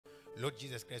Lord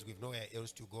Jesus Christ, we've nowhere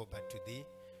else to go but to thee.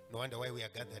 No wonder why we are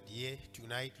gathered here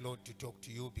tonight, Lord, to talk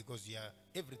to you, because you are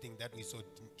everything that we so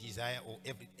desire, or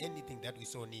anything that we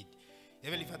so need.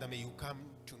 Heavenly Father, may you come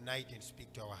tonight and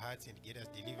speak to our hearts and get us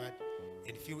delivered,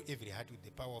 and fill every heart with the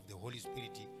power of the Holy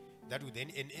Spirit, that will then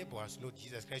enable us, Lord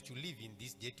Jesus Christ, to live in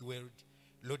this dirty world,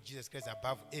 Lord Jesus Christ,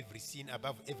 above every sin,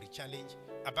 above every challenge,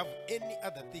 above any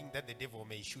other thing that the devil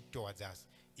may shoot towards us.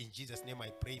 In Jesus' name I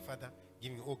pray, Father,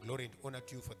 giving all glory and honor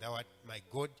to you, for thou art my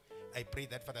God. I pray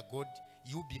that, Father God,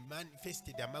 you be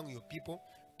manifested among your people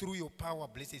through your power,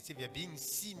 blessed Savior, being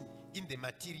seen in the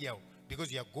material,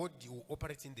 because you are God, you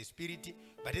operate in the spirit,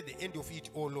 but at the end of it,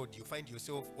 oh Lord, you find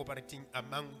yourself operating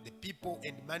among the people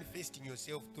and manifesting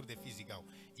yourself through the physical.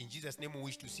 In Jesus' name we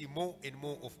wish to see more and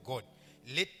more of God.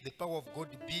 Let the power of God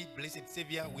be, blessed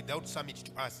Savior, without summit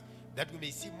to us, that we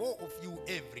may see more of you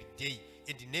every day,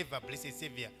 and never, blessed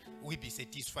Savior, we be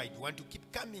satisfied. We want to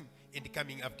keep coming and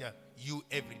coming after you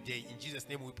every day. In Jesus'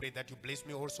 name we pray that you bless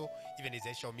me also, even as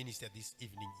I shall minister this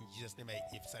evening. In Jesus' name I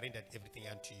have surrendered everything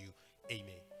unto you.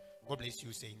 Amen. God bless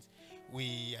you, saints.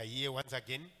 We are here once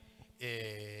again.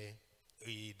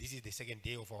 This is the second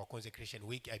day of our consecration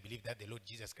week. I believe that the Lord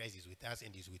Jesus Christ is with us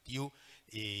and is with you.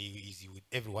 He is with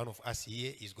every one of us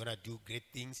here. He's going to do great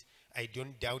things. I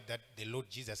don't doubt that the Lord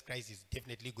Jesus Christ is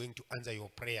definitely going to answer your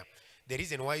prayer. The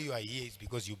reason why you are here is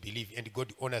because you believe, and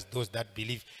God honors those that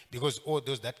believe, because all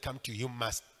those that come to you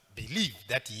must believe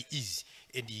that he is,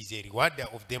 and he is a rewarder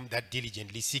of them that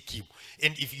diligently seek him.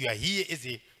 And if you are here as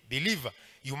a believer,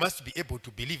 you must be able to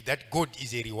believe that God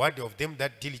is a rewarder of them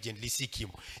that diligently seek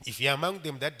him. If you are among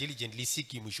them that diligently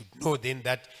seek him, you should know then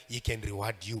that he can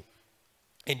reward you.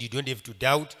 And you don't have to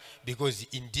doubt, because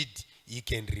indeed he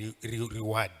can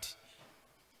reward.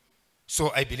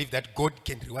 So I believe that God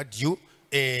can reward you.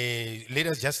 Let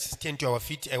us just stand to our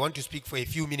feet. I want to speak for a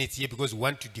few minutes here, because we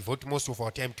want to devote most of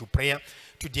our time to prayer.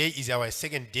 Today is our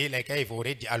second day, like I have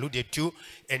already alluded to,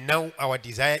 and now our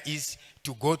desire is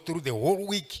to go through the whole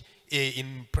week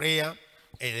in prayer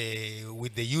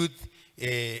with the youth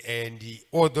and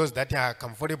all those that are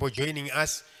comfortable joining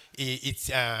us.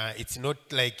 It's not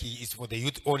like it's for the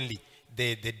youth only.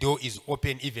 The door is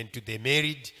open even to the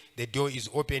married. The door is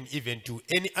open even to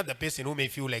any other person who may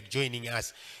feel like joining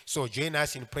us. So join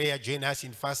us in prayer, join us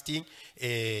in fasting.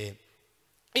 Even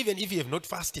if you have not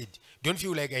fasted, don't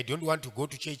feel like I don't want to go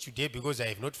to church today because I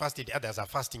have not fasted, others are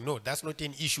fasting. No, that's not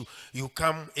an issue. You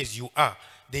come as you are.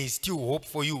 There is still hope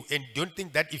for you. And don't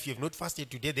think that if you have not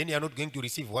fasted today, then you are not going to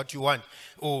receive what you want.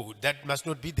 Oh, that must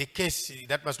not be the case.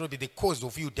 That must not be the cause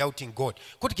of you doubting God.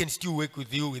 God can still work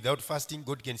with you without fasting.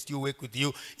 God can still work with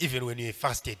you even when you have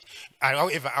fasted.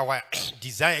 However, our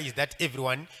desire is that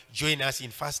everyone join us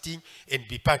in fasting and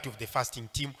be part of the fasting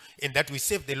team, and that we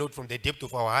serve the Lord from the depth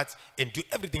of our hearts and do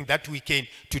everything that we can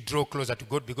to draw closer to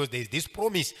God, because there is this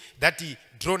promise that he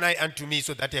draw nigh unto me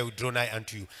so that I will draw nigh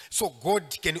unto you. So God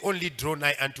can only draw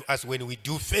nigh unto us when we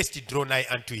do first draw nigh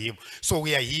unto him. So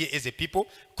we are here as a people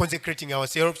consecrating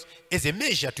ourselves as a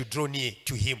measure to draw near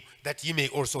to him, that he may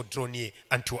also draw near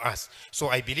unto us. So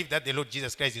I believe that the Lord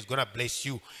Jesus Christ is going to bless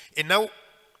you. And now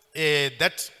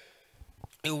that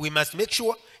we must make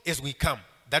sure as we come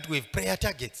that we have prayer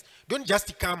targets. Don't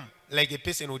just come like a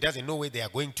person who doesn't know where they are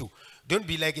going to. Don't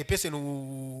be like a person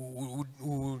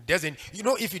who doesn't,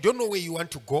 if you don't know where you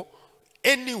want to go,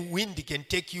 any wind can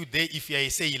take you there if you're a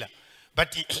sailor.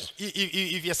 But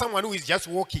if you're someone who is just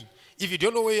walking, if you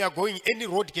don't know where you are going, any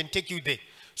road can take you there.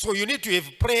 So you need to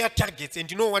have prayer targets and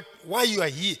to know why you are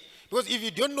here. Because if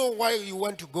you don't know why you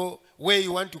want to go, where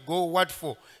you want to go, what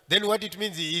for, then what it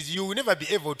means is you will never be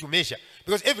able to measure.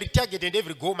 Because every target and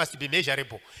every goal must be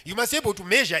measurable. You must be able to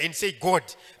measure and say, God,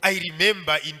 I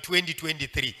remember in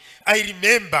 2023. I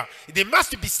remember. There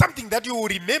must be something that you will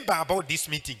remember about these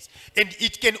meetings. And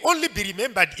it can only be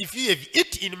remembered if you have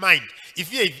it in mind.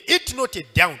 If you have it noted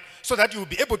down, so that you will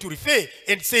be able to refer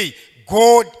and say,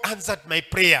 God answered my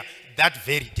prayer that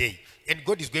very day. And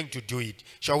God is going to do it.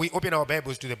 Shall we open our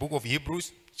Bibles to the book of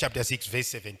Hebrews, chapter 6, verse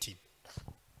 17.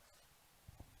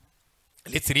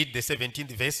 Let's read the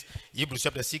 17th verse. Hebrews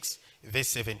chapter 6, verse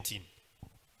 17.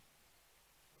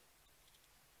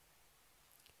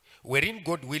 Wherein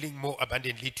God willing more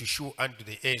abundantly to show unto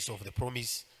the heirs of the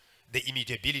promise the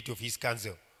immutability of his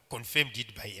counsel, confirmed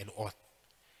it by an oath.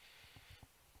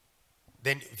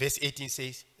 Then verse 18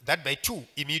 says, that by two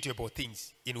immutable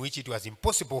things, in which it was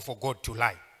impossible for God to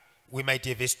lie, we might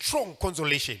have a strong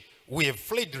consolation. We have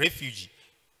fled refuge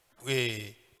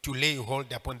to lay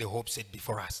hold upon the hope set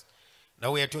before us.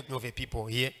 Now we are talking of a people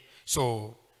here.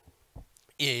 So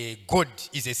God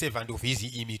is a servant of his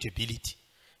immutability.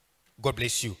 God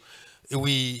bless you.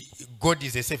 God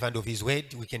is a servant of his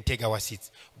word, we can take our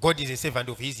seats. God is a servant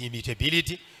of his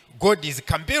immutability. God is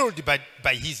compelled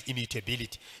by his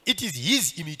immutability. It is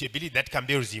his immutability that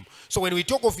compels him. So when we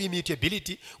talk of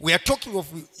immutability, we are talking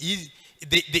of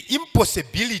the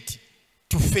impossibility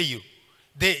to fail,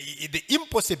 the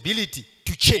impossibility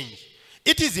to change.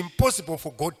 It is impossible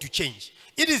for God to change.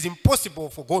 It is impossible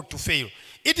for God to fail.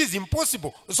 It is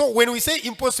impossible. So when we say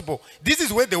impossible, this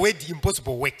is where the word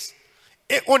impossible works.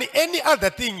 On any other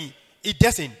thing, it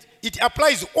doesn't. It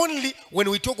applies only when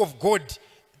we talk of God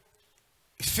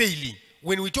failing.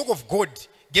 When we talk of God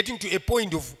getting to a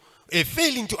point of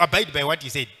failing to abide by what he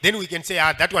said, then we can say,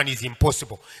 that one is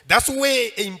impossible. That's where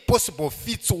impossible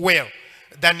fits well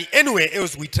than anywhere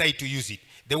else we try to use it.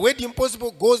 The word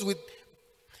impossible goes with,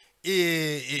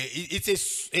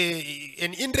 it's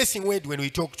an interesting word when we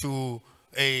talk to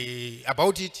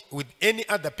about it with any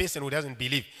other person who doesn't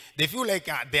believe. They feel like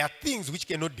there are things which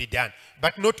cannot be done,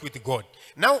 but not with God.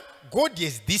 Now, God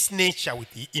has this nature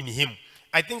in him.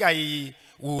 I think I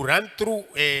will run through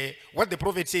what the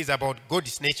prophet says about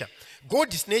God's nature.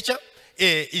 God's nature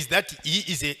is that he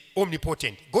is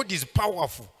omnipotent. God is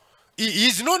powerful. He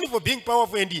is known for being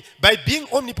powerful, and by being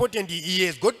omnipotent, he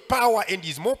has got power and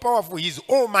is more powerful. He is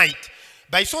all might.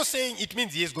 By so saying, it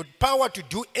means he has got power to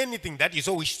do anything that he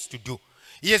so wishes to do.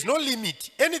 He has no limit.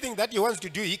 Anything that he wants to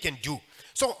do, he can do.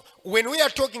 So when we are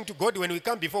talking to God, when we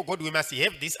come before God, we must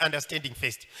have this understanding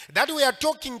first. That we are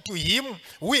talking to him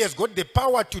who has got the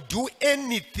power to do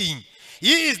anything.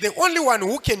 He is the only one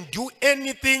who can do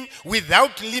anything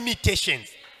without limitations.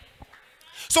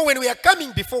 So when we are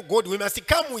coming before God, we must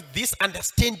come with this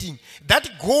understanding that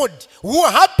God, who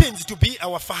happens to be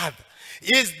our Father,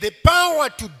 is the power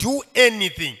to do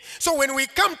anything. So when we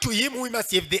come to him, we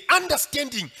must have the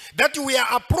understanding that we are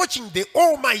approaching the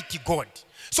Almighty God.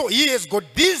 So he has got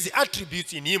these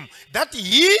attributes in him that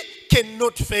he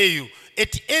cannot fail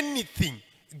at anything.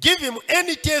 Give him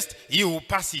any test, he will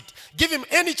pass it. Give him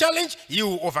any challenge, he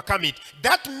will overcome it.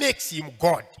 That makes him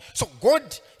God. So God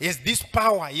has this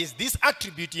power, he has this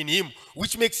attribute in him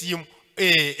which makes him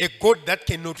a God that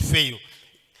cannot fail.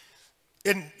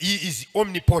 And he is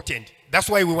omnipotent. That's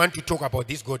why we want to talk about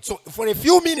this God. So for a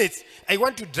few minutes, I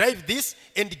want to drive this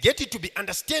and get it to be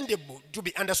understandable, to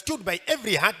be understood by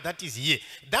every heart that is here.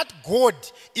 That God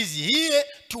is here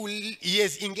he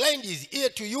has inclined his ear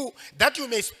to you, that you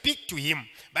may speak to him.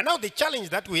 But now the challenge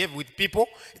that we have with people,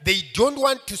 they don't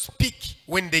want to speak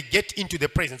when they get into the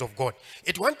presence of God.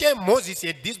 At one time, Moses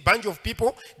had this bunch of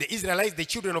people, the Israelites, the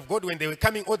children of God, when they were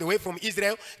coming all the way from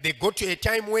Israel, they got to a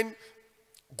time when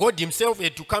God himself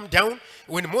had to come down.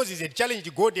 When Moses had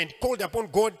challenged God and called upon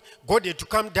God, God had to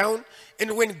come down.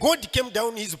 And when God came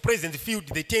down, his presence filled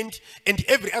the tent, and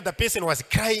every other person was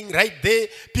crying right there.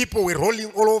 People were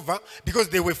rolling all over because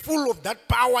they were full of that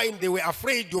power and they were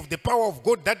afraid of the power of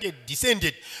God that had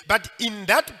descended. But in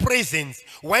that presence,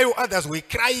 while others were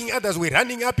crying, others were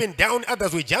running up and down,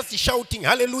 others were just shouting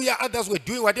hallelujah, others were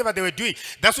doing whatever they were doing.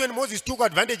 That's when Moses took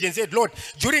advantage and said, Lord,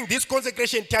 during this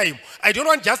consecration time, I don't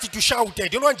want just to shout, I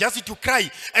don't want just to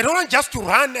cry, I don't want just to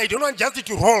run, I don't want just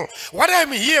to roll. What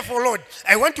I'm here for, Lord,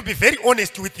 I want to be very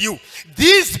honest with you.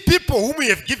 These people whom you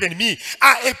have given me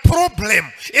are a problem,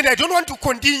 and I don't want to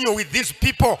continue with these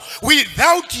people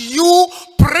without you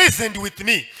present with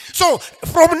me. So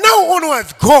from now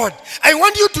onwards, God, I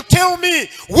want you to tell me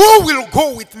who will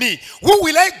go with me. Who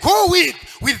will I go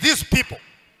with these people?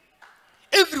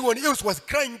 Everyone else was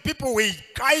crying. People were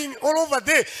crying all over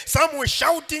there. Some were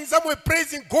shouting, some were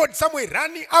praising God, some were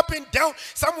running up and down,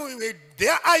 some were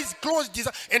their eyes closed.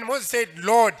 And Moses said,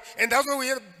 Lord, and that's why we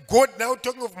have God now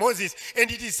talking of Moses.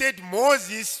 And it is said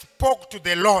Moses spoke to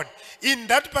the Lord. In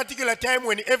that particular time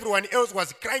when everyone else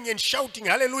was crying and shouting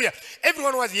hallelujah,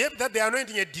 everyone was happy that the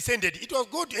anointing had descended. It was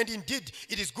good, and indeed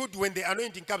it is good when the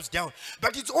anointing comes down.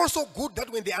 But it's also good that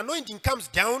when the anointing comes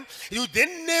down, you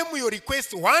then name your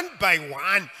request one by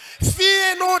one.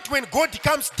 Fear not when God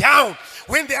comes down.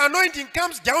 When the anointing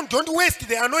comes down, don't waste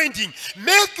the anointing.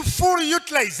 Make full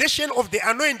utilization of the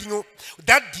anointing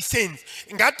that descends.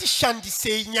 Ngati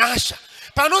shandise nyasha.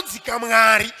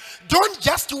 Don't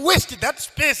just waste that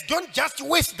space. Don't just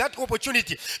waste that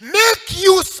opportunity. Make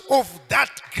use of that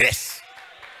grace.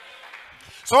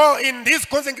 So in these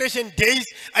consecration days,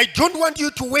 I don't want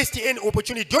you to waste any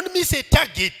opportunity. Don't miss a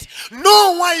target.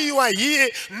 Know why you are here.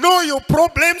 Know your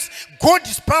problems.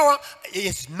 God's power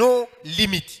is no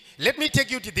limit. Let me take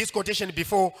you to this quotation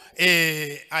before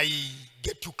I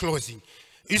get to closing.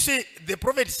 You see, the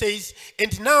prophet says,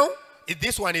 and now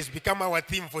this one has become our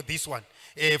theme for this one.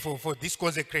 For this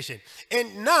consecration.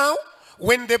 And now,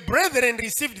 when the brethren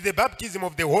received the baptism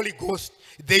of the Holy Ghost,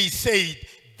 they said,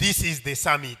 this is the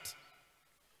summit.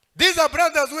 These are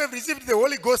brothers who have received the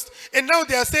Holy Ghost, and now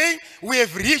they are saying, we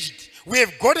have reached, we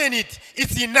have gotten it,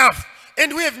 it's enough.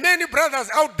 And we have many brothers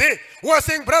out there who are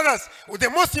saying, brothers, the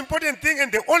most important thing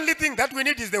and the only thing that we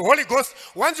need is the Holy Ghost.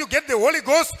 Once you get the Holy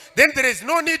Ghost, then there is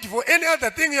no need for any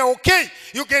other thing. You're okay.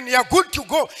 You're good to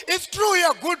go. It's true,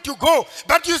 you're good to go.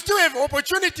 But you still have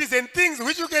opportunities and things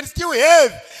which you can still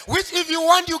have. Which if you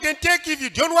want, you can take. If you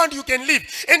don't want, you can leave.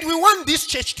 And we want this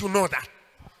church to know that.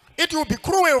 It will be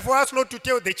cruel for us not to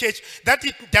tell the church that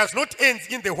it does not end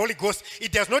in the Holy Ghost.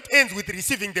 It does not end with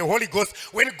receiving the Holy Ghost.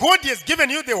 When God has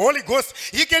given you the Holy Ghost,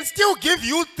 He can still give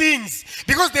you things.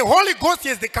 Because the Holy Ghost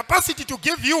has the capacity to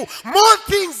give you more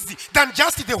things than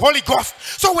just the Holy Ghost.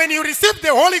 So when you receive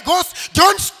the Holy Ghost,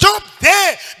 don't stop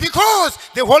there. Because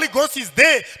the Holy Ghost is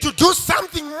there to do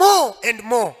something more and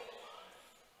more.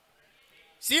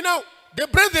 See now? The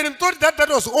brethren thought that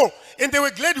was all, and they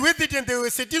were glad with it, and they were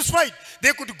satisfied.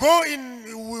 They could go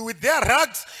in with their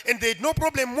rags, and they had no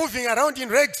problem moving around in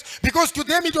rags, because to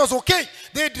them it was okay.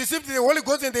 They had received the Holy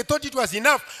Ghost, and they thought it was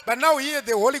enough. But now here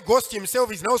the Holy Ghost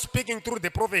Himself is now speaking through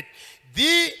the prophet.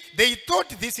 They thought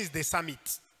this is the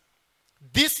summit.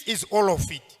 This is all of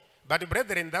it. But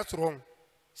brethren, that's wrong.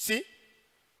 See?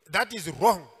 That is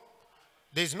wrong.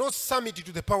 There is no summit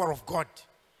to the power of God.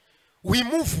 We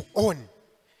move on.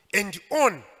 And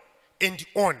on and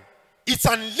on. It's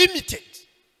unlimited.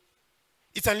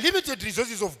 It's unlimited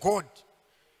resources of God.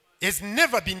 Has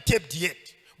never been tapped yet.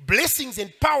 Blessings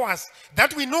and powers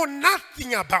that we know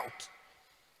nothing about.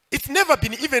 It's never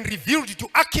been even revealed to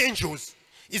archangels.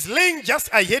 It's laying just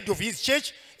ahead of His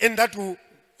church and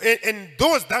and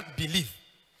those that believe.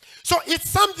 So it's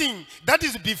something that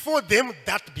is before them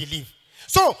that believe.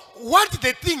 So what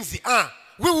the things are,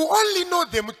 we will only know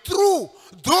them through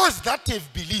those that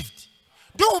have believed.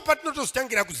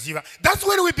 That's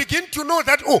when we begin to know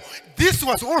that, oh, this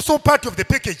was also part of the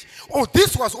package. Oh,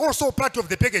 this was also part of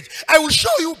the package. I will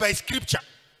show you by scripture.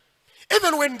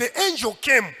 Even when the angel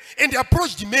came and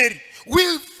approached Mary,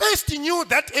 we first knew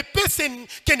that a person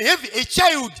can have a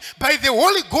child by the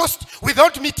Holy Ghost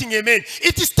without meeting a man.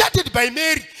 It started by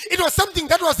Mary. It was something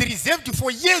that was reserved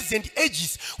for years and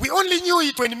ages. We only knew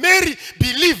it when Mary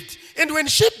believed. And when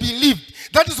she believed,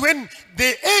 that is when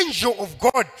the angel of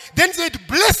God then said,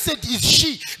 blessed is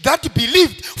she that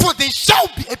believed, for there shall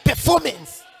be a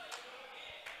performance.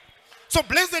 So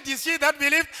blessed is she that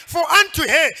believed, for unto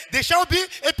her there shall be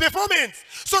a performance.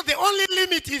 So the only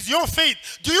limit is your faith.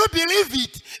 Do you believe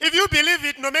it? If you believe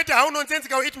it, no matter how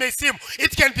nonsensical it may seem,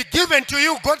 it can be given to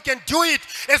you. God can do it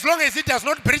as long as it does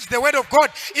not breach the word of God.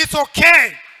 It's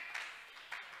okay.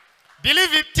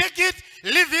 Believe it, take it,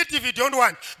 leave it if you don't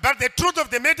want. But the truth of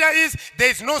the matter is,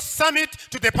 there is no summit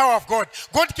to the power of God.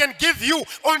 God can give you,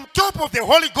 on top of the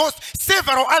Holy Ghost,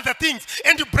 several other things.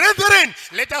 And brethren,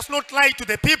 let us not lie to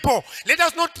the people. Let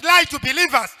us not lie to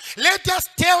believers. Let us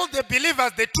tell the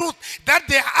believers the truth, that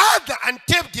there are other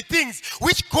untapped things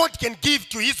which God can give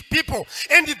to His people.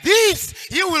 And this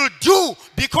He will do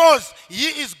because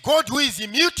He is God who is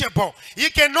immutable.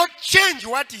 He cannot change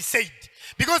what He said.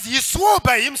 Because He swore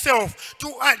by Himself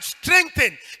to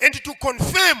strengthen and to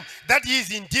confirm that He is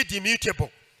indeed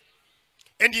immutable.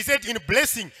 And He said, in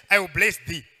blessing, I will bless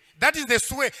thee. That is the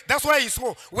swear. That's why He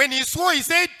swore. When He swore, He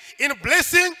said, in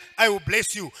blessing, I will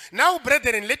bless you. Now,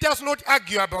 brethren, let us not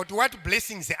argue about what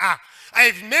blessings are.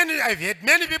 I've heard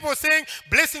many people saying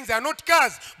blessings are not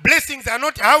cars, blessings are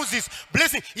not houses,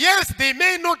 blessings. Yes, they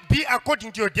may not be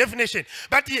according to your definition,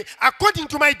 but according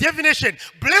to my definition,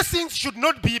 blessings should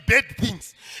not be bad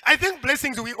things. I think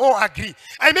blessings, we all agree.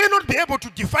 I may not be able to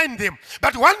define them,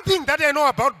 but one thing that I know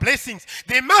about blessings,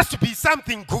 they must be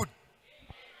something good.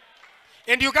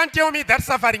 And you can't tell me that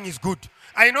suffering is good.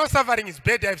 I know suffering is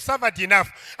bad. I've suffered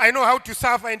enough. I know how to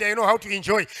suffer and I know how to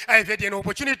enjoy. I've had an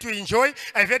opportunity to enjoy.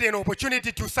 I've had an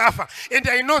opportunity to suffer. And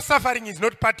I know suffering is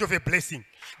not part of a blessing.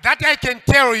 That I can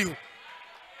tell you.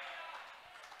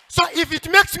 So if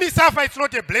it makes me suffer, it's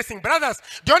not a blessing. Brothers,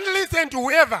 don't listen to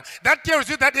whoever that tells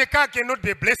you that a car cannot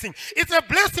be a blessing. It's a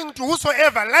blessing to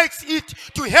whosoever likes it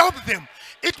to help them.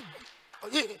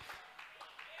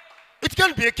 It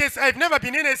can be a case. I've never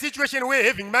been in a situation where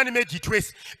having money made it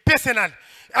worse. Personally,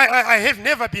 I have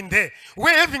never been there.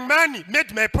 Where having money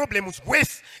made my problems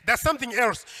worse. That's something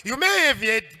else. You may have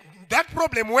had that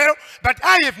problem well, but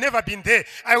I have never been there.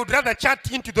 I would rather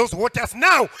chat into those waters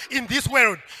now in this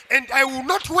world. And I will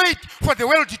not wait for the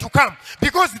world to come.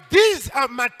 Because these are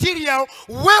material,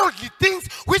 worldly things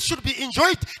which should be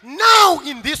enjoyed now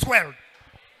in this world.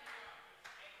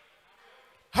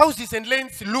 Houses and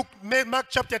lands, look, Mark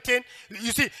chapter 10.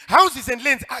 You see, houses and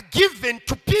lands are given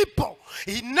to people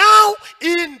now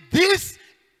in this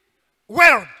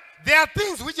world. there are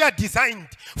things which are designed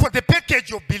for the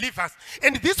package of believers.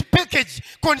 And this package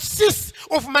consists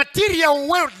of material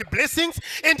worldly blessings,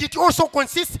 and it also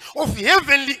consists of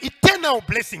heavenly eternal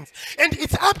blessings. And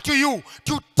it's up to you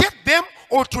to take them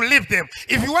or to leave them.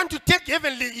 If you want to take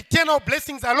heavenly eternal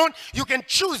blessings alone, you can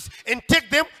choose and take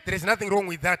them. There is nothing wrong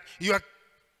with that.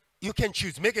 You can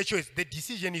choose. Make a choice. The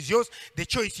decision is yours. The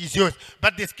choice is yours.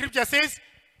 But the scripture says,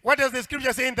 what does the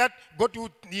scripture say in that? Go to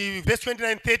the verse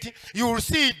 29, 30. You will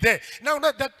see it there. Now,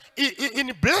 not that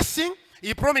in blessing,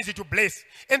 he promised to bless.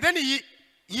 And then he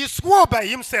swore by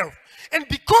himself. And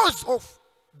because of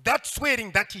that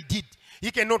swearing that he did, he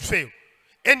cannot fail.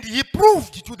 And he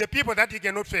proved to the people that he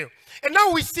cannot fail. And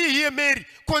now we see here Mary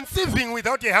conceiving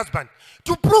without a husband.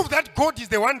 To prove that God is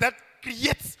the one that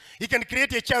creates. He can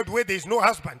create a child where there is no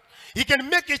husband. He can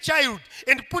make a child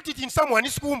and put it in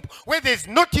someone's womb where there is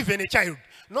not even a child.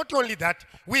 Not only that,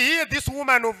 we hear this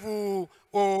woman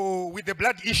with the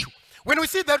blood issue. When we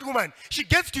see that woman, she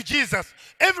gets to Jesus.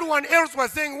 Everyone else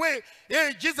was saying, "Wait,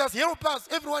 hey, Jesus, help us."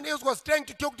 Everyone else was trying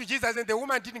to talk to Jesus, and the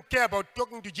woman didn't care about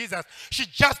talking to Jesus. She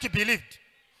just believed.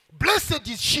 Blessed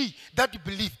is she that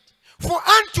believed. For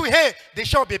unto her there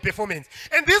shall be a performance.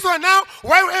 And this one now,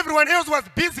 while everyone else was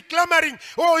busy clamoring,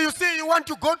 "Oh, you say you want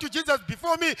to go to Jesus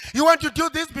before me. You want to do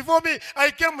this before me. I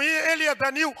came here earlier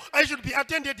than you. I should be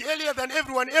attended earlier than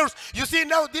everyone else. You see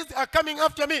now these are coming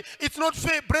after me. It's not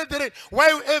fair, brethren."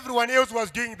 While everyone else was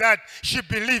doing that, she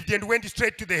believed and went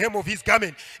straight to the hem of his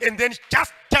garment. And then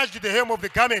just touched the hem of the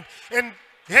garment. And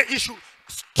her issue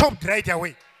stopped right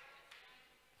away.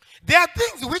 There are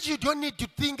things which you don't need to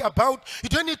think about. You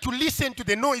don't need to listen to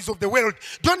the noise of the world.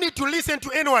 You don't need to listen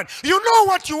to anyone. You know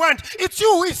what you want. It's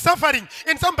you who is suffering.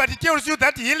 And somebody tells you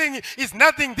that healing is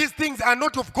nothing. These things are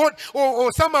not of God.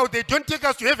 Or somehow they don't take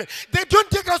us to heaven. They don't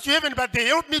take us to heaven, but they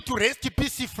help me to rest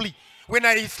peacefully when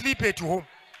I sleep at home.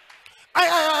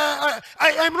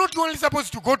 I'm not only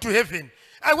supposed to go to heaven.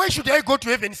 Why should I go to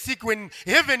heaven sick when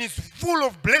heaven is full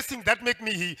of blessings that make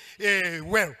me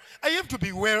well? I have to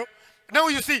be well. Now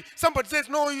you see, somebody says,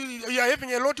 "No, you are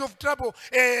having a lot of trouble,"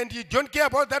 and you don't care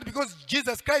about that because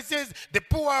Jesus Christ says the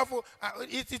poor,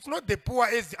 it's not the poor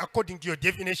as according to your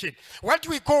definition. What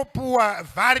we call poor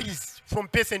varies from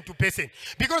person to person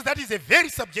because that is a very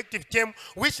subjective term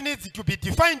which needs to be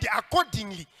defined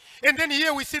accordingly. And then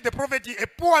here we see the prophet, a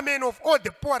poor man of all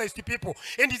the poorest people.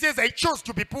 And he says, "I chose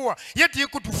to be poor." Yet he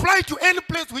could fly to any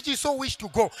place which he so wished to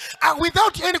go.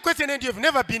 Without any question, and you have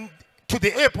never been to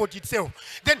the airport itself.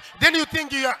 Then you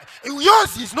think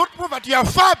yours is not poverty, you are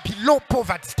far below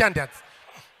poverty standards.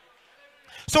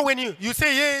 So when you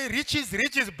say, "Hey,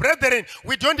 riches, brethren,"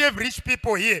 we don't have rich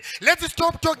people here. Let's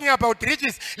stop talking about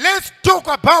riches. Let's talk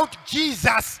about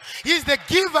Jesus. He's the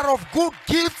giver of good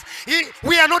gifts.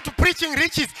 We are not preaching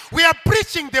riches. We are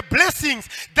preaching the blessings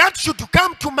that should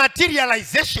come to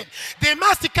materialization. They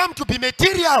must come to be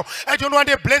material. I don't want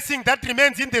a blessing that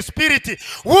remains in the spirit.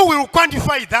 Who will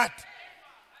quantify that?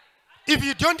 If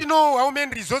you don't know how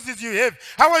many resources you have,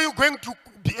 how are you going to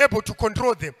be able to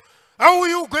control them? How are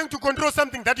you going to control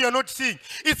something that you are not seeing?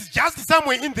 It's just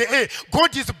somewhere in the air.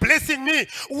 God is blessing me.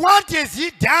 What has he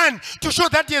done to show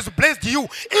that he has blessed you?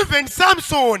 Even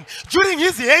Samson, during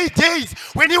his 8 days,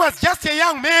 when he was just a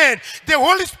young man, the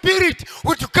Holy Spirit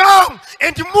would come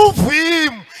and move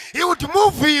him. He would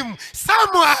move him.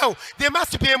 Somehow, there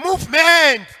must be a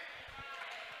movement.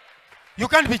 You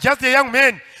can't be just a young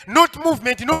man, not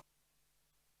movement, no.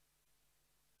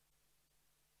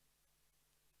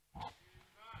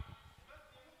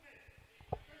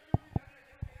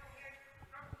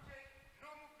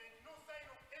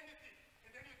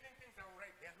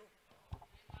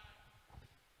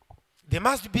 There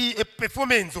must be a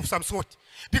performance of some sort.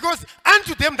 Because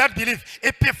unto them that believe,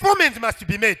 a performance must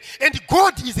be made. And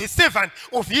God is a servant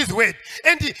of his word.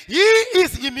 And he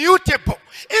is immutable.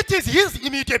 It is his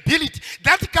immutability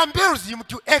that compels him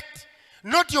to act.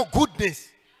 Not your goodness.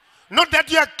 Not that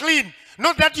you are clean.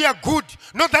 Not that you are good.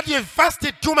 Not that you have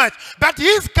fasted too much. But he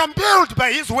is compelled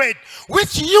by his word,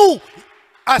 which you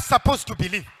are supposed to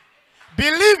believe.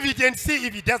 Believe it and see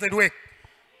if it doesn't work.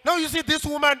 Now you see this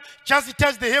woman just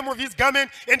touched the hem of his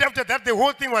garment, and after that the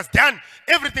whole thing was done.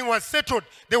 Everything was settled.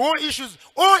 All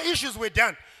issues were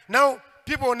done. Now,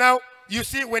 people you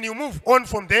see when you move on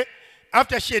from there,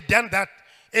 after she had done that,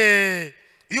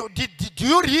 do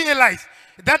you realize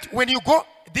that when you go,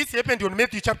 this happened on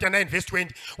Matthew chapter 9 verse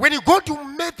 20. When you go to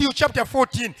Matthew chapter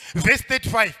 14 verse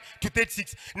 35 to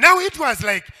 36, now it was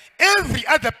like every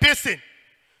other person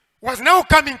was now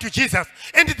coming to Jesus,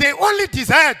 and they only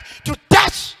desired to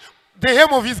touch the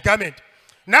hem of his garment.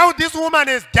 Now this woman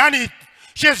has done it.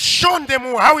 She has shown them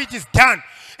how it is done.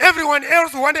 Everyone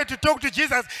else wanted to talk to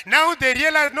Jesus. Now they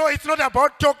realize, no, it's not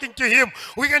about talking to him.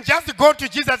 We can just go to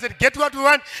Jesus and get what we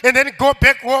want and then go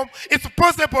back home. It's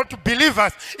possible to believe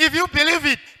us. If you believe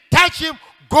it, touch him,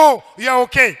 go, you're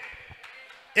okay.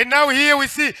 And now here we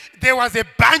see there was a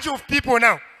bunch of people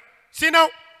now. See now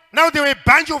there were a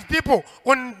bunch of people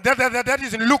on that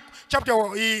is in Luke chapter,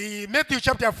 Matthew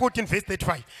chapter 14, verse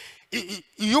 35.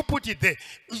 You put it there.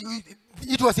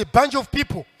 It was a bunch of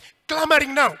people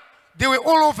clamoring now. They were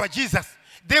all over Jesus.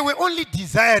 They were only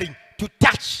desiring to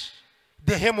touch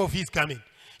the hem of his garment.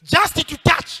 Just to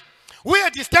touch. We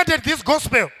had started this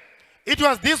gospel. It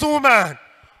was this woman.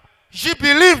 She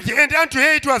believed, and unto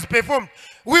her it was performed.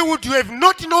 We would have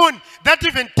not known that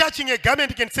even touching a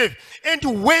garment can save. And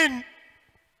when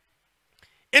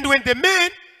the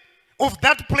men of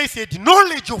that place had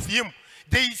knowledge of him,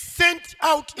 they sent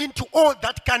out into all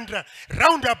that country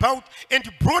round about and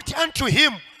brought unto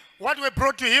him. What were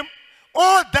brought to him?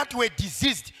 All that were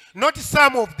diseased, not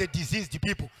some of the diseased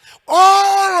people.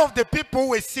 All of the people who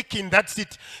were sick in that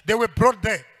city, they were brought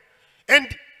there. And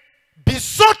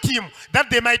besought him that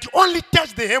they might only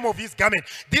touch the hem of his garment.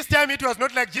 This time it was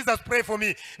not like, Jesus, pray for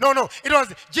me. No. It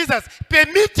was, Jesus,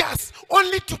 permit us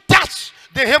only to touch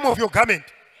the hem of your garment.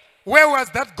 Where was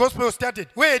that gospel started?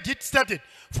 Where did it started?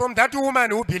 From that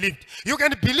woman who believed. You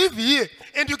can believe here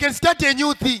and you can start a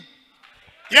new thing.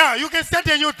 Yeah, you can start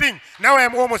a new thing. Now I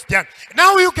am almost done.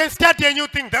 Now you can start a new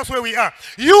thing. That's where we are.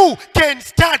 You can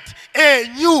start a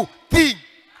new thing.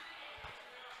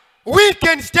 We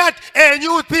can start a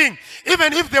new thing.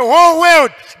 Even if the whole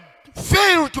world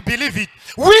failed to believe it,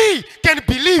 we can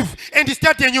believe and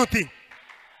start a new thing.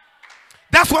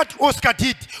 That's what Oscar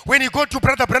did when he got to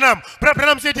Brother Branham. Brother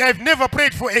Branham said, I've never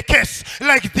prayed for a case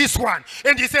like this one.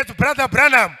 And he said, Brother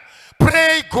Branham,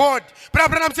 pray God. Brother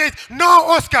Branham says, no,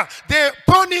 Oscar, the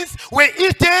ponies were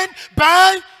eaten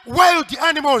by wild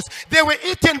animals. They were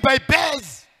eaten by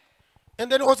bears. And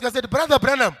then Oscar said, Brother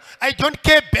Branham, I don't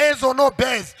care bears or no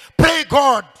bears. Pray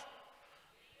God.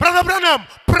 Brother Branham,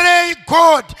 pray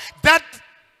God that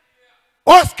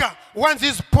Oscar wants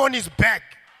his ponies back.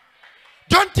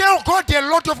 Don't tell God a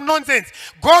lot of nonsense.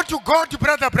 Go to God,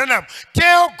 Brother Branham.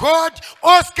 Tell God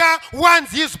Oscar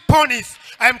wants his ponies.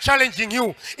 I'm challenging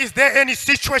you. Is there any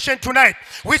situation tonight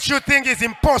which you think is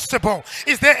impossible?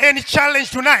 Is there any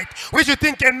challenge tonight which you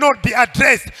think cannot be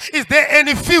addressed? Is there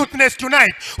any filthiness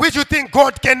tonight which you think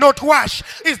God cannot wash?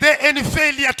 Is there any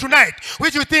failure tonight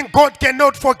which you think God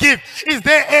cannot forgive? Is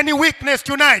there any weakness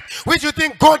tonight which you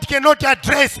think God cannot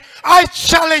address? I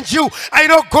challenge you. I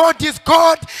know God is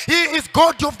God. He is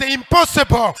God of the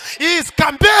impossible. He is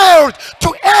compelled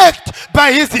to act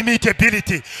by his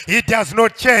immutability. He does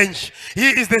not change.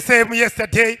 He is the same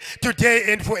yesterday,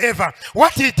 today, and forever.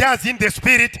 What he does in the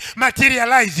spirit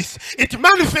materializes. It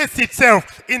manifests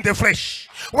itself in the flesh.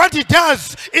 What he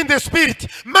does in the spirit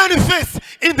manifests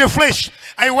in the flesh.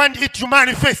 I want it to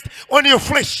manifest on your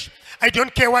flesh. I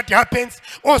don't care what happens.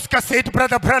 Oscar said,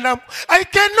 Brother Branham, I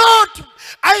cannot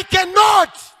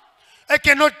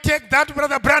take that,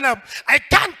 Brother Branham. I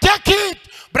can't take it.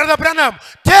 Brother Branham,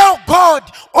 tell God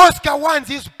Oscar wants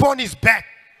his ponies back.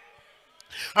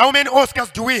 How many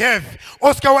Oscars do we have?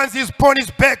 Oscar wants his ponies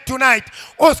back tonight.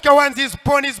 Oscar wants his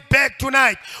ponies back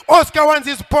tonight. Oscar wants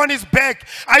his ponies back.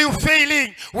 Are you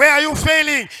failing? Where are you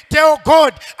failing? Tell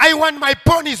God, I want my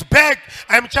ponies back.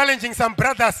 I'm challenging some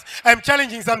brothers. I'm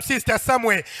challenging some sisters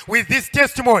somewhere with this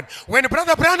testimony. When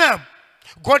Brother Branham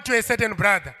got to a certain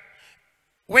brother,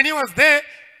 when he was there,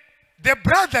 the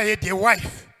brother had a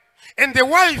wife. And the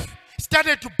wife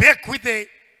started to back with a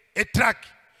truck,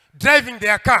 driving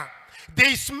their car.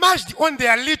 They smashed on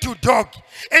their little dog.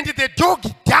 And the dog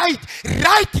died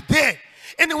right there.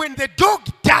 And when the dog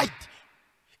died,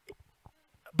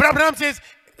 Brother Branham says,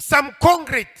 some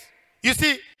concrete, you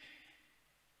see,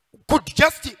 could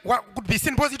be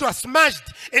seen because it was smashed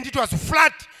and it was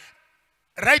flat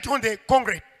right on the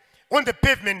concrete, on the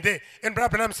pavement there. And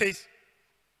Brother Branham says,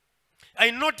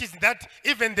 I noticed that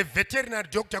even the veterinary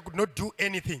doctor could not do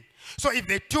anything. So if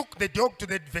they took the dog to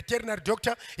the veterinary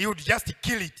doctor, he would just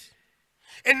kill it.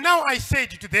 And now I said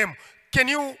to them, can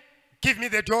you give me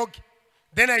the dog?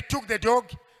 Then I took the dog,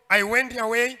 I went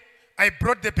away, I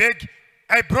brought the bag,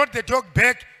 I brought the dog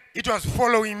back, it was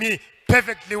following me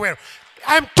perfectly well.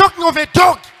 I'm talking of a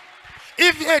dog.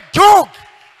 If a dog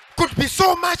could be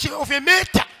so much of a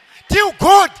matter, till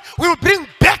God will bring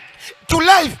back to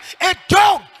life a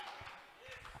dog.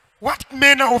 What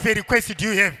manner of a request do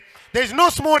you have? There's no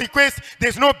small request.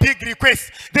 There's no big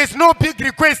request. There's no big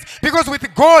request. Because with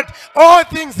God, all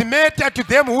things matter to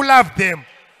them who love them.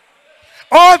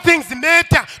 All things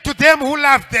matter to them who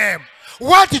love them.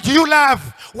 What do you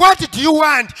love? What do you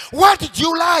want? What do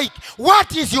you like?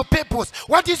 What is your purpose?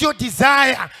 What is your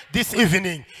desire this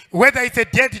evening? Whether it's a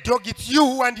dead dog, it's you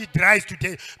who want it rise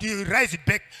today. Do you rise it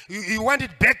back? You want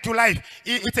it back to life.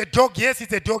 It's a dog, yes,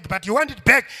 it's a dog, but you want it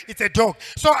back, it's a dog.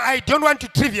 So I don't want to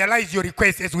trivialize your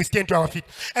request as we stand to our feet.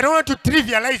 I don't want to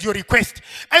trivialize your request.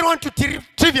 I don't want to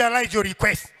trivialize your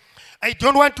request. I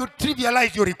don't want to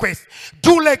trivialize your request.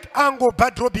 Do like Ango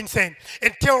Bad Robinson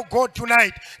and tell God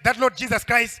tonight that, Lord Jesus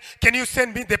Christ, can you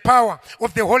send me the power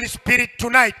of the Holy Spirit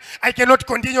tonight? I cannot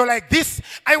continue like this.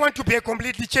 I want to be a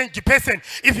completely changed person.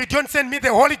 If you don't send me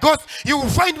the Holy Ghost, you will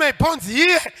find my bones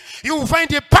here. You will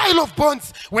find a pile of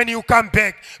bones when you come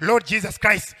back. Lord Jesus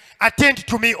Christ, attend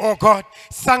to me, oh God.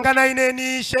 Sangana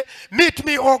inenishe. Meet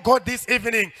me, oh God, this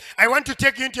evening. I want to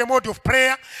take you into a mode of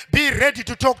prayer. Be ready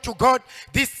to talk to God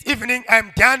this evening.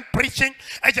 I'm done preaching.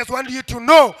 I just want you to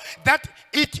know that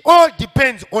it all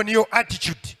depends on your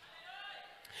attitude.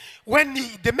 When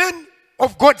the man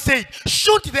of God said,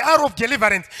 shoot the arrow of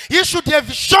deliverance, he should have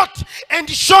shot and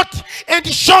shot and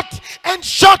shot and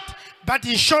shot. But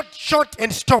he shot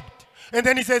and stopped. And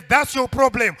then he says, that's your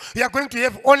problem. You are going to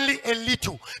have only a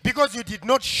little because you did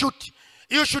not shoot.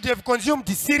 You should have consumed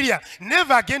Syria.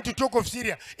 Never again to talk of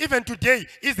Syria. Even today,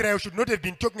 Israel should not have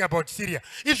been talking about Syria.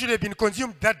 It should have been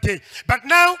consumed that day. But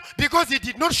now, because he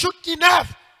did not shoot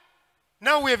enough,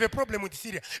 now we have a problem with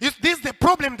Syria. This is the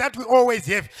problem that we always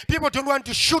have. People don't want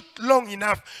to shoot long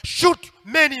enough, shoot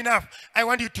many enough. I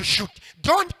want you to shoot.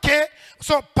 Don't care.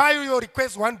 So pile your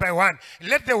requests one by one.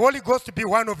 Let the Holy Ghost be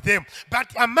one of them.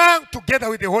 But among together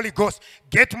with the Holy Ghost,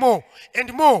 get more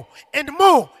and more and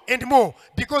more and more.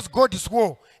 Because God is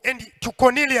war. And to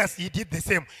Cornelius, he did the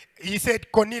same. He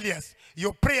said, Cornelius,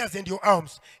 your prayers and your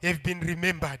alms have been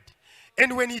remembered.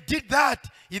 And when he did that,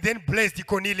 he then blessed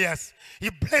Cornelius. He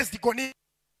blessed Cornelius.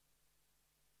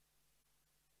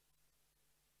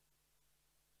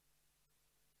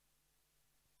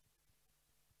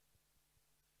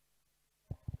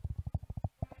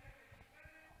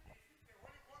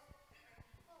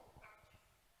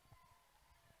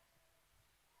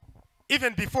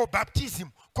 Even before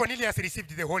baptism, Cornelius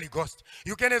received the Holy Ghost.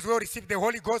 You can as well receive the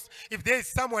Holy Ghost. If there is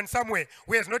someone somewhere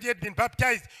who has not yet been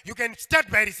baptized, you can start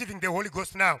by receiving the Holy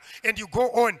Ghost now. And you go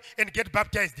on and get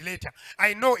baptized later.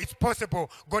 I know it's possible.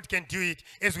 God can do it.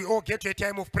 As we all get to a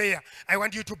time of prayer, I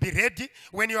want you to be ready.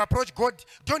 When you approach God,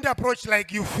 don't approach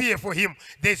like you fear for him.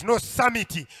 There's no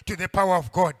summit to the power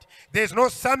of God. There's no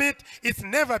summit. It's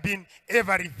never been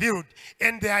ever revealed.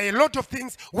 And there are a lot of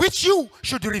things which you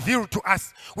should reveal to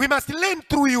us. We must learn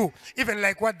through you, even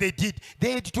like what they did.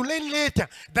 They had to learn later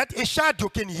that a shadow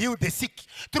can heal the sick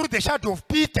through the shadow of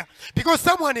Peter. Because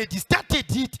someone had started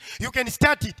it, you can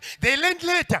start it. They learned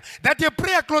later that a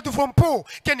prayer cloth from Paul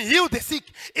can heal the sick.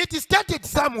 It started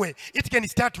somewhere. It can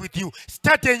start with you.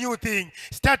 Start a new thing.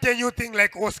 Start a new thing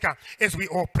like Oscar as we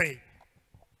all pray.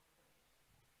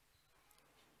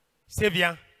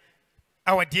 Savior,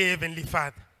 our dear Heavenly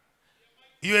Father,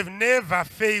 you have never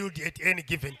failed at any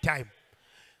given time.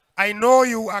 I know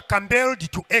you are compelled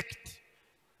to act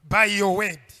by your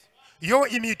word. Your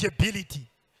immutability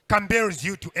compels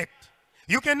you to act.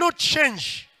 You cannot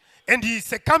change, and the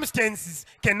circumstances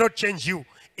cannot change you.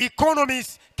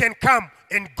 Economies can come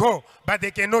and go, but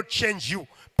they cannot change you.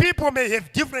 People may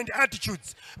have different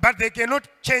attitudes, but they cannot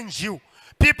change you.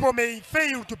 People may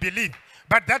fail to believe,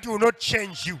 but that will not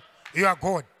change you. You are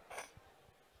God.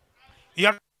 You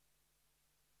are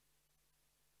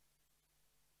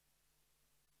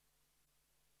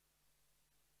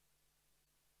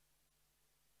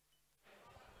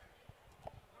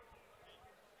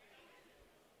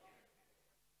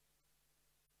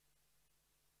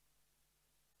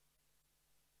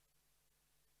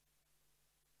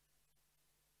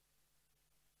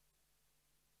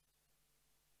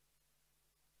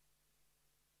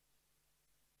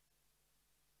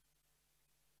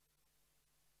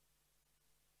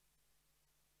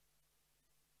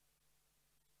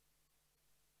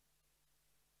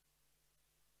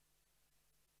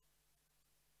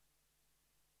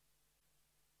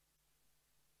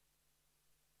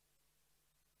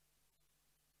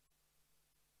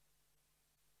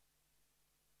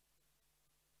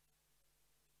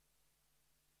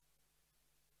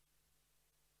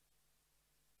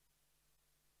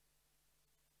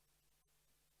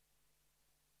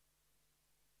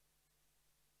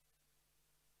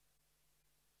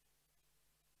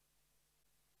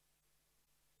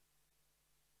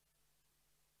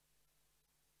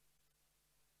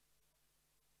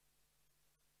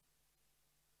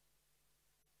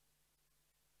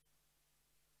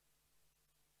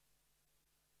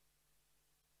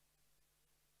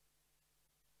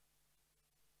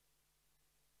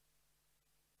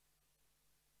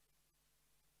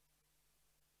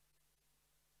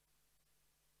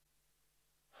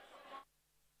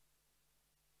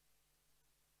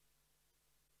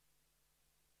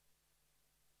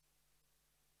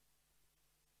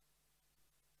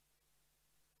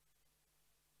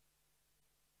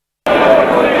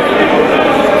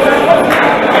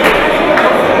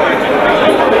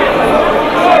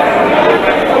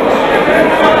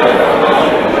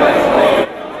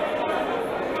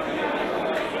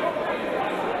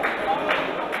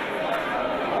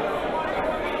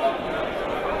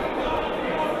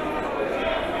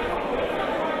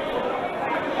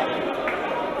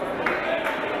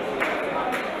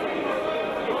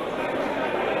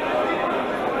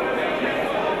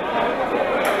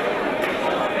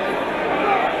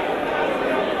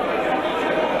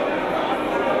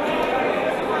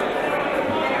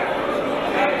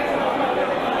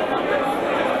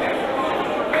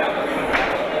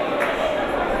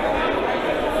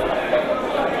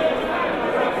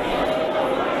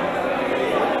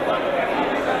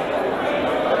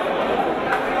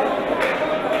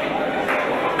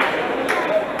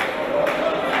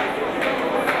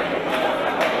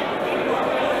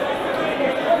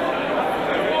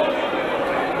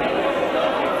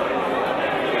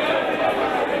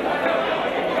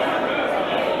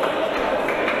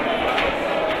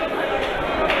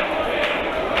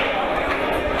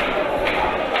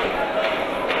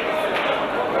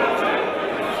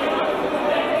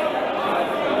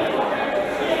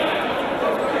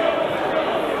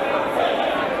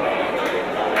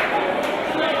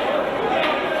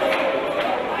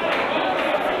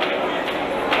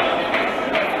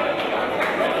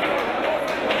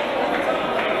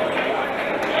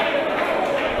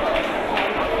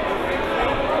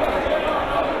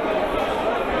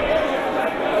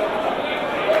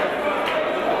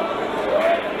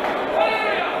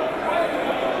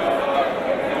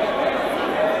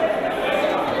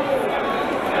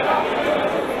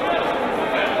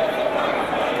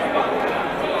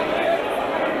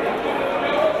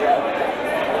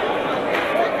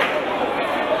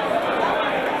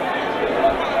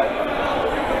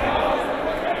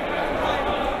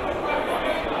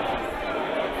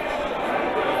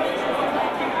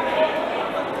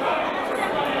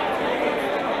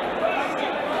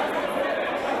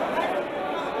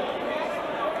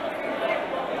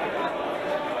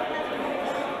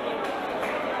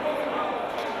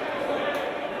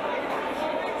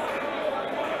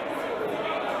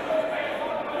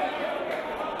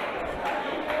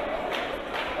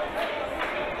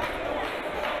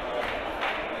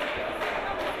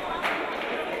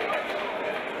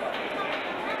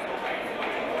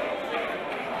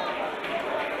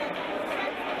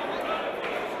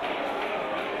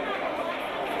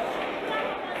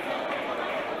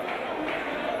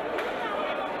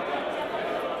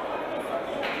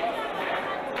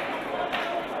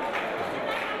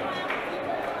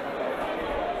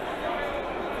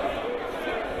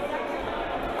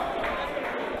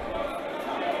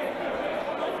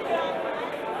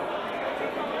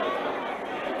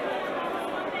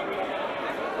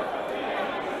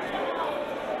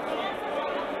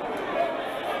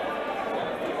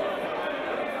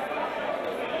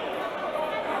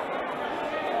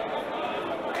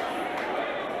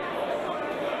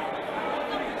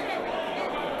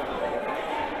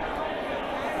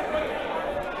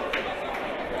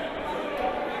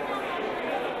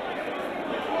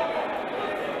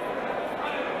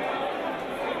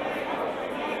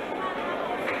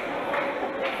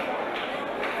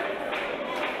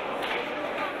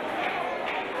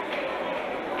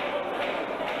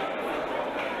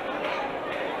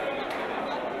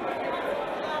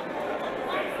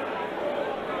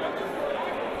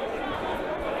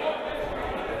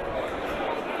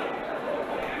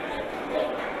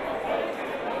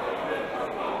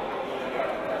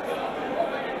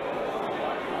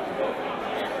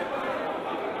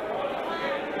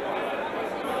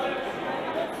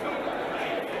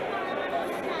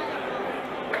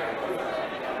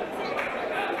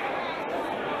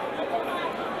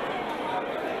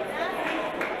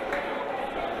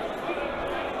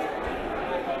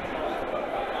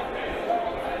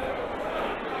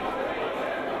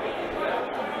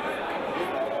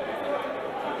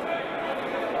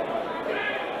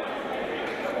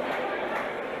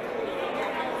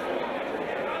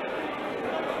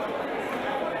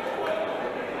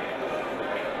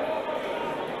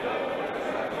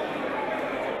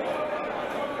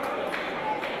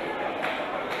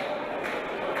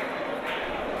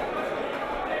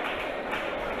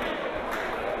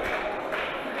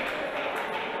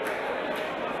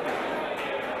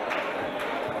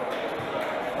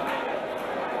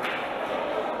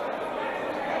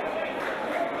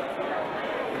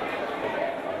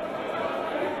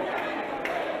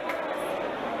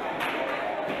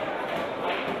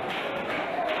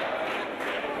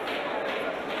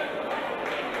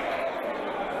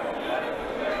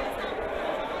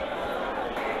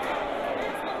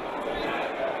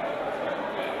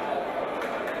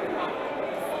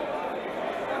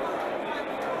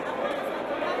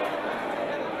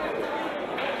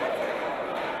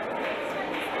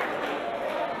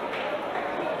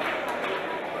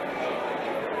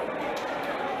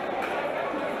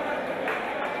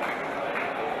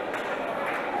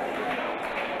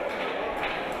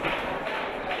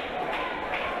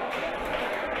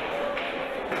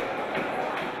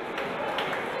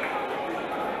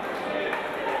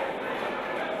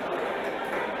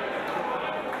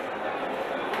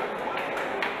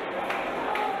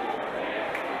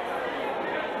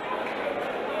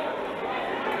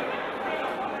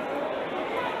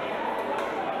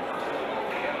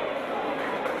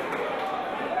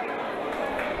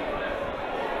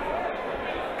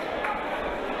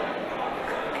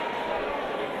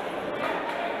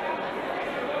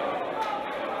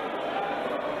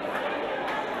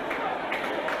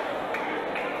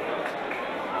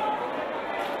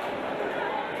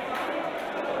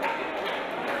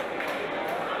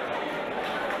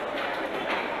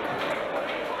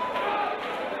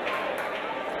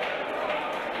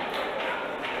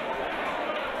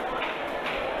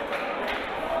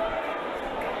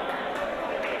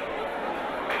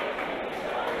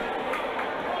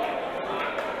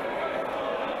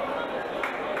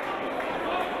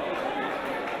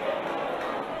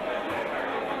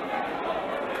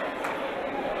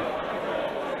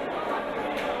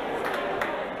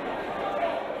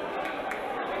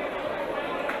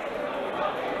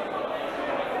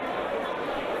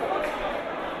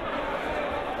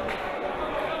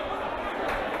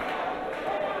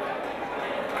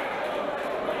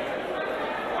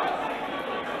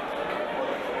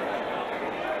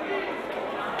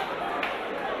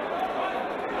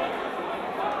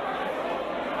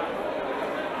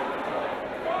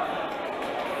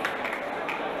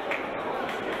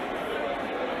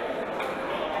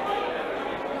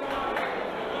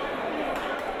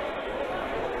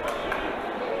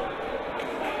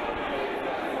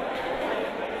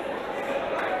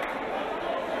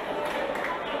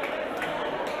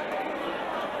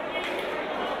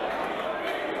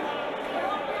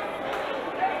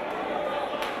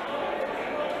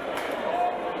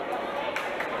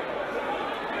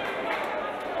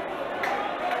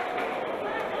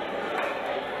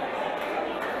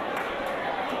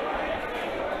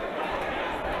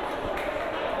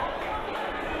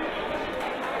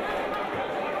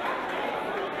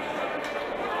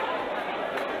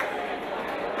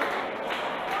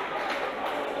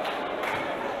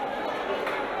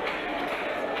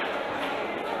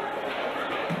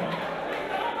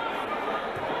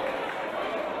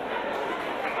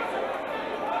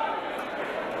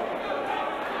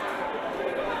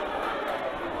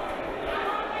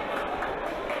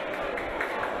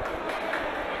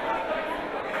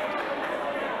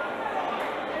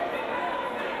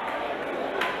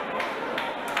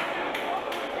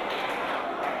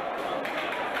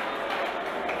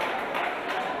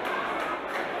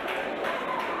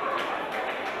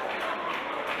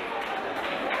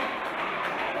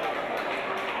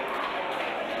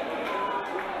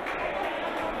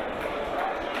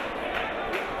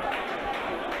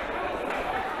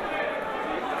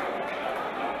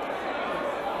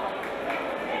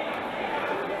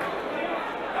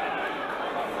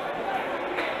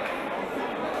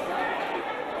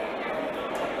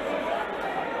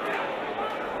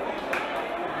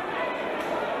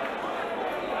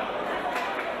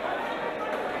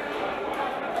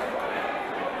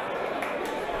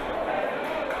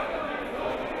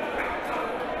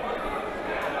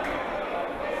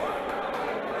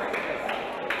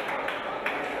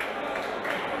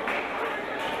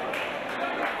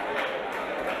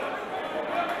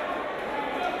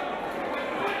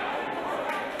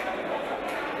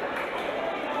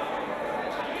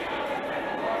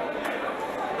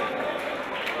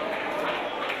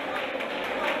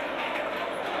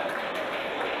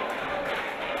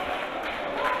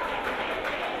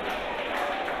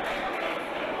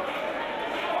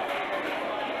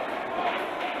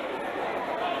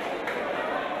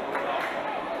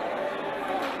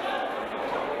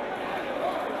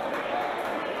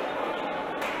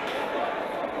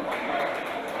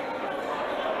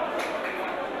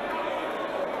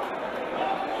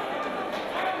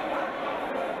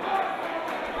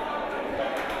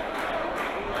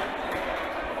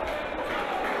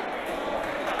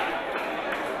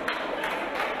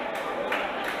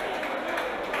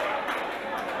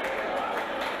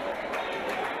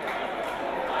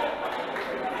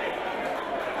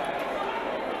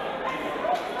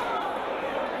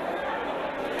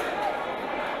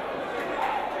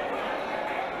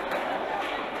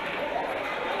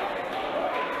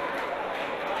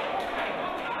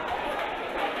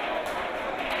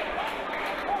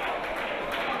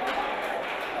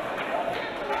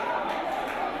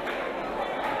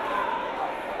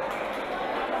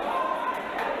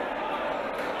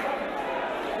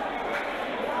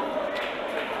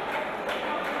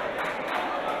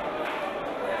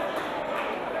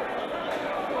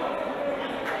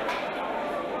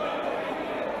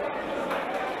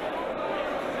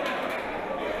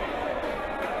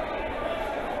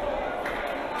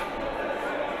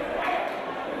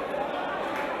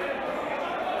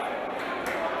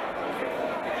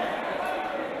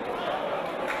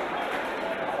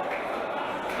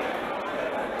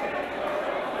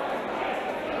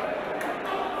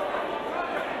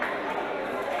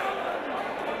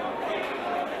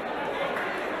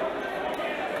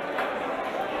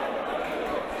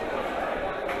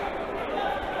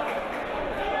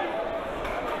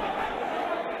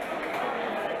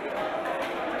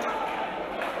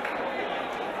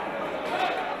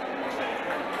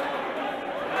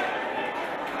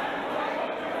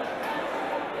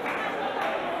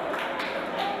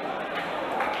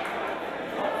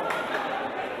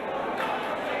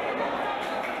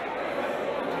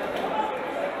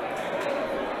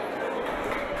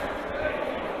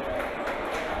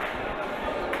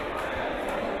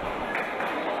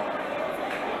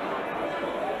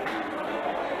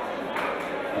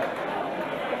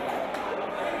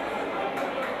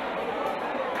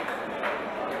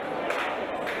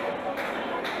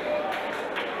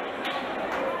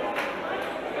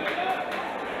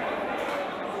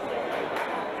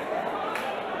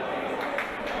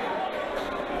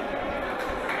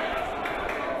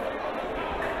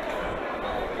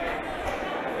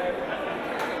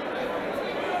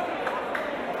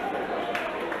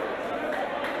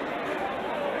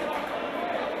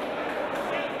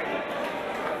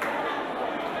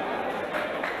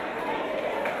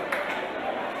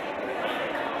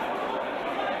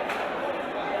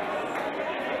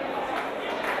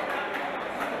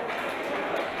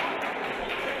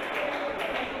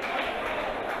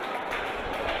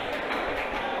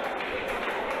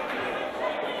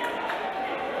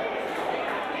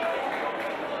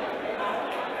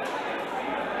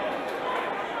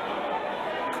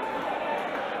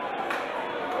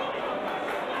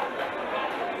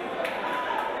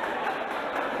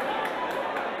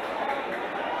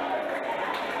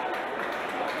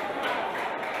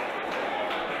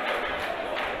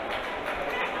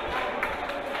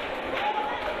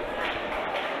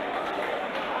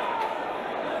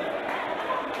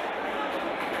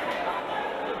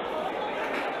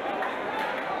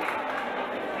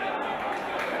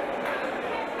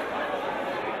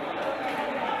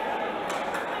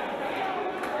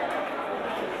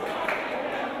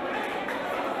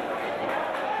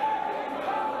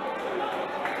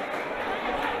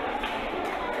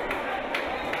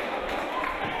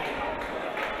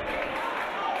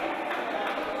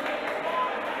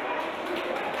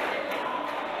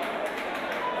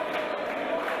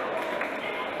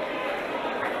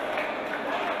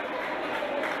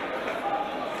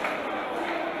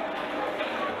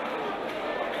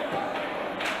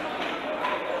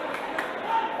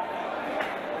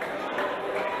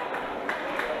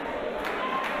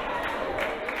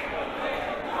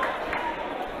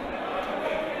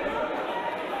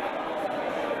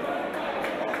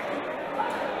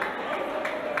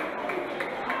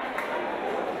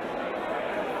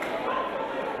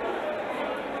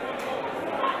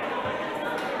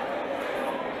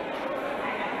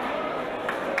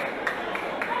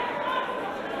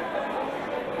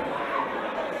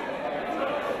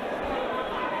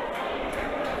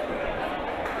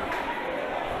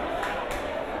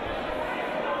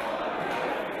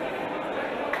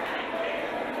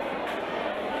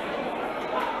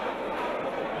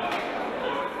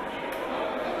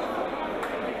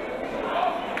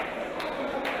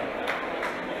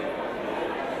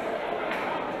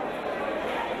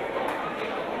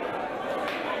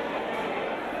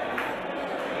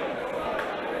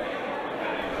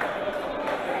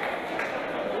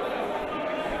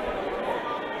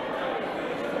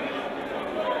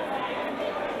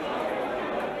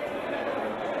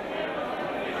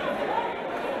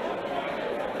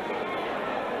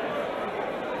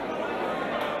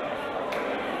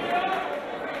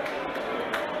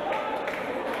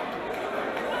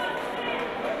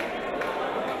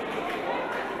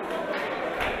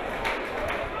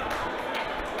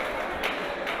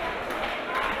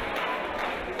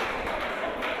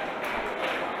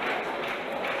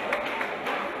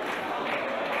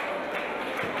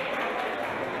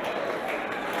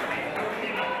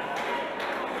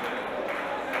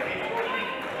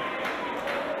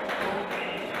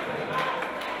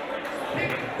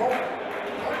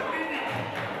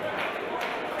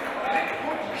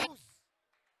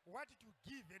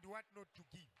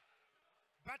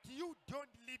you don't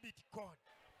limit God.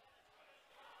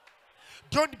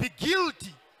 Don't be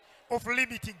guilty of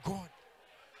limiting God.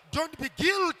 Don't be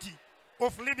guilty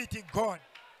of limiting God.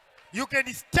 You can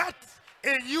start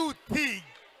a new thing.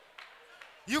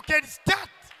 You can start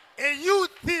a new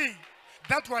thing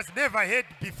that was never heard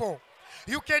before.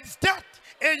 You can start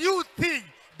a new thing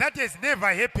that has never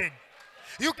happened.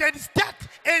 You can start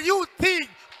a new thing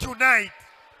tonight.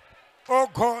 Oh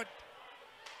God,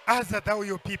 answer thou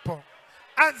your people.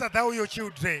 Answer thou your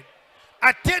children.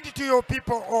 Attend to your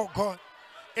people, oh God.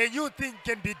 A new thing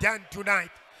can be done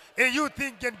tonight. A new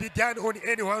thing can be done on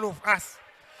any one of us.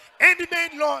 Any man,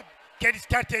 Lord, can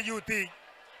start a new thing.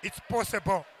 It's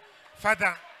possible.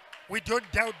 Father, we don't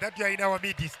doubt that you are in our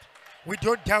midst. We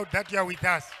don't doubt that you are with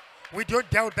us. We don't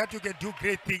doubt that you can do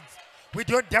great things. We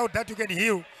don't doubt that you can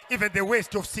heal even the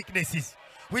worst of sicknesses.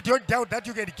 We don't doubt that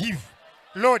you can give,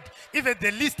 Lord, even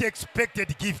the least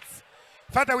expected gifts.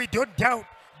 Father, we don't doubt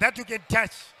that you can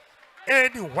touch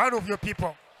any one of your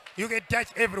people. You can touch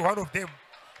every one of them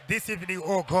this evening,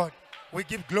 oh God. We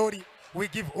give glory, we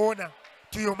give honor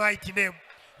to your mighty name.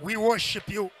 We worship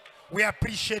you. We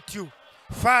appreciate you.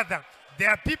 Father, there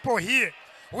are people here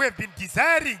who have been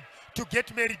desiring to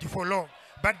get married for long,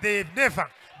 but they have never,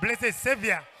 blessed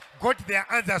Savior, got their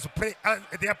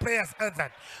their prayers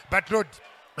answered. But Lord,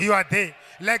 you are there.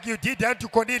 Like you did unto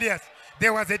Cornelius,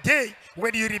 there was a day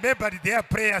when you remembered their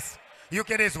prayers. You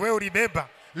can as well remember,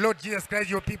 Lord Jesus Christ,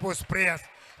 your people's prayers.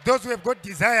 Those who have got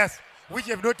desires which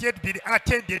have not yet been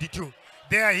attended to,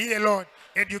 they are here, Lord,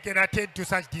 and you can attend to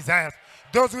such desires.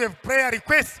 Those who have prayer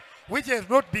requests which have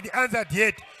not been answered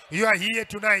yet, you are here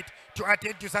tonight to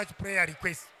attend to such prayer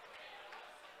requests.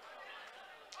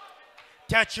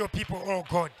 Touch your people, oh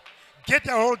God. Get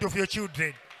a hold of your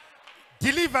children.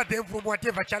 Deliver them from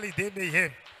whatever challenge they may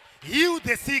have. Heal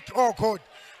the sick, oh God.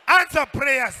 Answer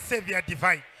prayers, Savior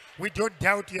divine. We don't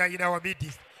doubt you are in our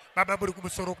midst. Mama muri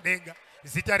kumusoro kunenga.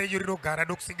 Zita renyu rinogara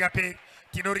nokusingaperi.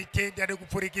 Tinoritenda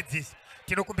nekupfurikidzisa.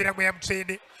 Tinokumbira mweya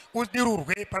mutsvene.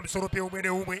 Udirurwe pamusoro peumwe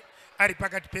neumwe. Ari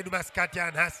pakati pedu masikati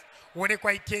anhasi.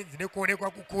 Kuonekwa itenzi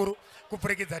nekuonekwa kukuru.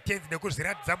 Kupfurikidza tenzi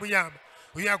nekuzviratidza munyama.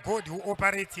 You are God who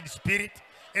operates in spirit.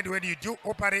 And when you do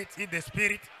operate in the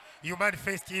spirit, you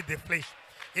manifest in the flesh.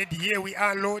 And here we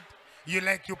are, Lord. You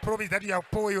promise that you have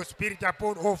poured your spirit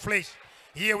upon all flesh.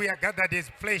 Here we are gathered as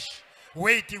flesh,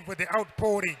 waiting for the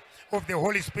outpouring of the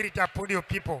Holy Spirit upon your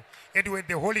people. And when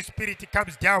the Holy Spirit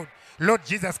comes down, Lord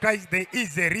Jesus Christ, there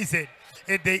is a reason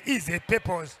and there is a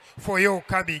purpose for your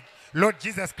coming. Lord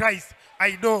Jesus Christ,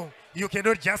 I know you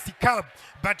cannot just come,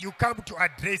 but you come to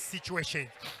address situations.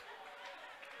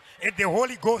 And the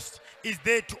Holy Ghost is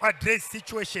there to address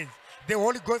situations. The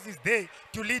Holy Ghost is there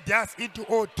to lead us into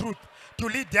all truth, to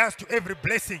lead us to every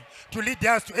blessing, to lead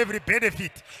us to every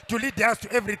benefit, to lead us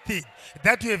to everything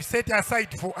that you have set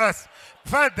aside for us.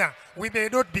 Father, we may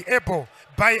not be able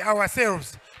by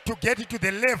ourselves to get to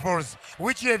the levels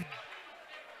which you have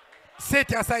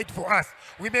set aside for us.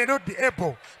 We may not be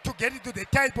able to get into the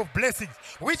type of blessings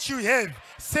which you have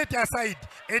set aside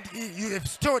and you have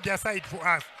stored aside for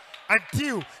us,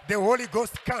 until the Holy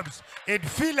Ghost comes and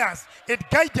fill us and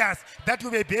guide us, that we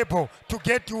may be able to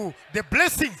get to the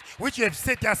blessings which you have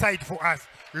set aside for us.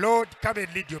 Lord, come and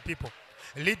lead your people.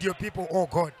 Lead your people, oh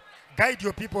God. Guide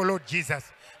your people, Lord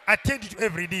Jesus. Attend to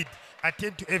every need.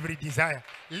 Attend to every desire.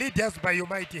 Lead us by your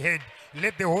mighty hand.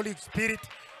 Let the Holy Spirit,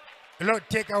 Lord,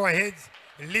 take our hands.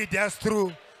 Lead us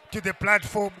through to the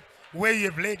platform where you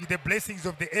have laid the blessings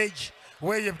of the age,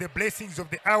 where you have the blessings of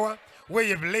the hour, where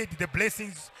you have laid the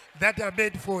blessings that are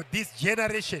made for this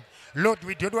generation. Lord,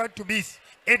 we don't want to miss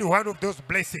any one of those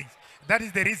blessings. That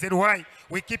is the reason why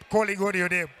we keep calling on your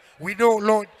name. We know,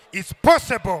 Lord, it's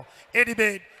possible. Any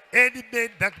man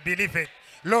that believeth,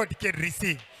 Lord, can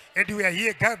receive. And we are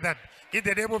here gathered in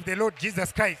the name of the Lord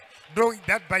Jesus Christ, knowing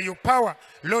that by your power,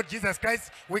 Lord Jesus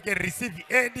Christ, we can receive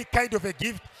any kind of a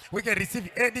gift. We can receive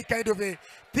any kind of a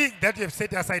thing that you have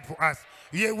set aside for us.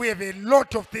 We have a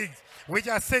lot of things which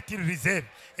are set in reserve,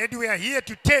 and we are here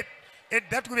to take, and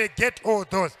that we may get all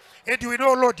those. And we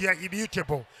know, Lord, you are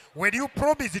immutable. When you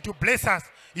promised to bless us,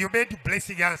 you meant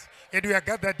blessing us, and we are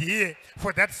gathered here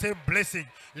for that same blessing.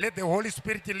 Let the Holy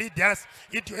Spirit lead us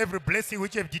into every blessing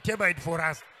which you have determined for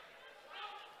us.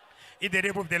 In the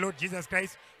name of the Lord Jesus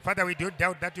Christ, Father, we don't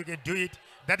doubt that you can do it.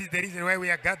 That is the reason why we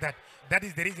are gathered. That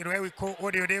is the reason why we call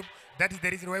on your name. That is the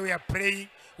reason why we are praying.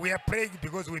 We are praying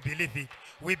because we believe it.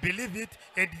 We believe it,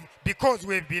 and because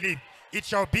we believe, it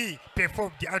shall be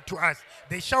performed unto us.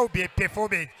 There shall be a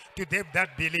performance to them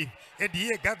that believe. And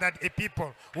here gathered a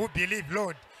people who believe,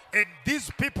 Lord. And these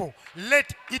people,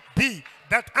 let it be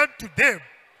that unto them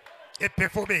a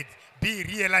performance. be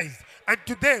realized. And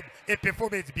to them, a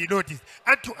performance be noticed.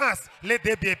 And to us, let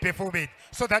there be a performance,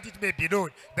 so that it may be known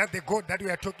that the God that we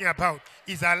are talking about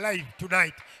is alive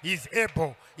tonight. He is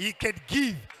able. He can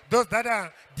give those that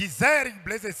are desiring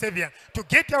blessed Savior to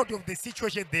get out of the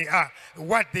situation they are,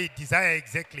 what they desire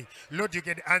exactly. Lord, you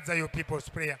can answer your people's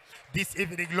prayer. This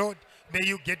evening, Lord, may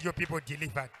you get your people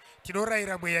delivered.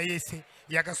 Tinoraira mweya yese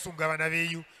yakasunga vana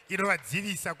veyu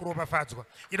inovadzivisa kuropafadzwa,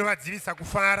 inovadzivisa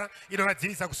kufara,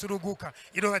 inovadzivisa kusununguka,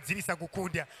 inovadzivisa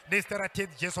kukunda. Nezita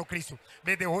raTenzi Jesu Kristu,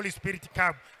 may the Holy Spirit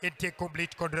come and take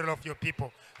complete control of your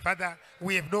people. Father,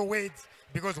 we have no words,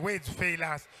 because words fail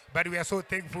us, but we are so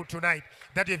thankful tonight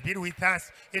that you have been with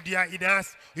us, and you are in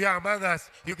us, you are among us,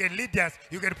 you can lead us,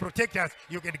 you can protect us,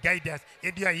 you can guide us,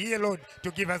 and you are here, Lord,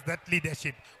 to give us that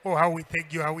leadership. Oh, how we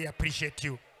thank you, how we appreciate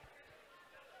you.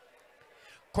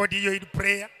 Continue in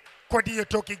prayer, continue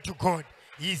talking to God.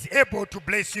 He is able to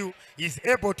bless you. He is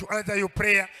able to answer your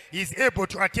prayer. He is able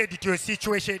to attend to your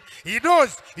situation. He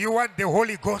knows you want the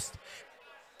Holy Ghost.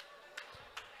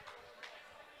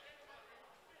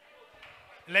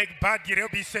 Like Buddy Rev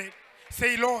P said,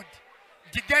 say, Lord,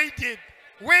 guide him.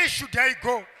 Where should I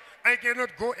go? I cannot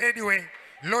go anywhere.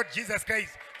 Lord Jesus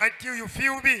Christ, until you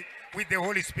fill me with the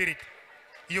Holy Spirit.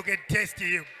 You can taste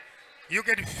him. You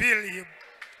can feel him.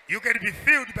 You can be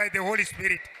filled by the Holy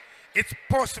Spirit. It's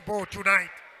possible tonight.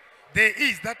 There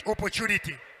is that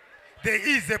opportunity. There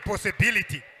is a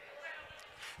possibility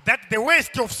that the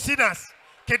worst of sinners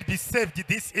can be saved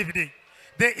this evening.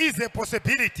 There is a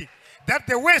possibility that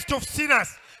the worst of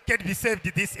sinners can be saved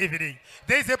this evening.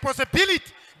 There is a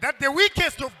possibility that the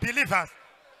weakest of believers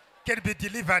can be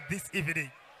delivered this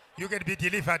evening. You can be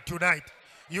delivered tonight.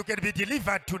 You can be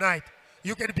delivered tonight.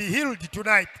 You can be healed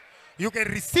tonight. You can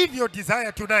receive your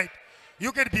desire tonight.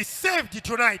 You can be saved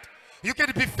tonight. You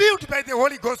can be filled by the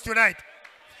Holy Ghost tonight.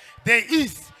 There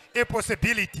is a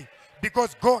possibility,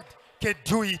 because God can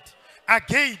do it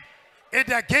again and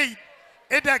again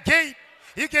and again.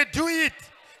 He can do it,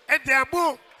 and there are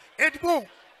more and more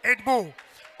and more.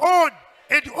 On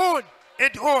and on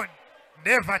and on.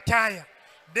 Never tire.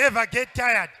 Never get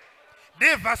tired.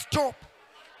 Never stop.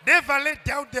 Never let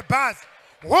down the bars.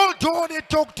 Hold on and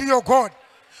talk to your God.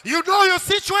 You know your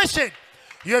situation.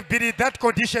 You have been in that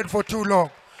condition for too long.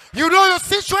 You know your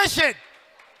situation.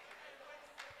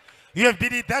 You have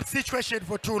been in that situation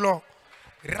for too long.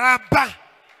 Ramba.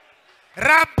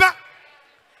 Ramba.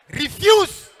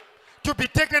 Refuse to be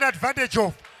taken advantage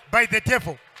of by the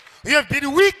devil. You have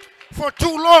been weak for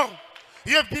too long.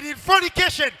 You have been in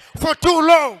fornication for too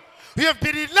long. You have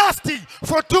been in lusting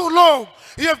for too long.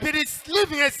 You have been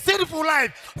living a sinful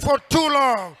life for too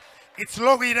long. It's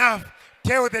long enough.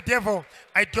 Tell the devil,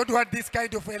 I don't want this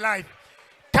kind of a life.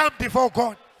 Come before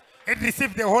God and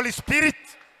receive the Holy Spirit.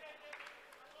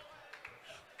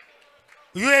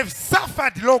 You have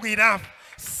suffered long enough.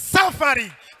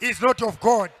 Suffering is not of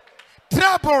God.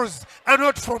 Troubles are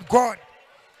not from God.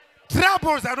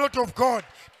 Troubles are not of God.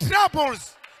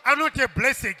 Troubles are not a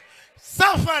blessing.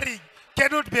 Suffering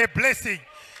cannot be a blessing.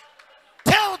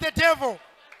 Tell the devil,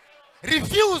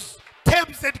 refuse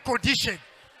terms and conditions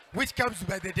which comes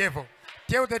by the devil.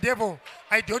 Tell the devil,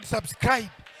 I don't subscribe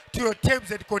to your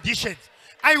terms and conditions.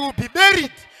 I will be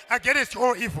married against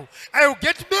all evil. I will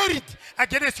get married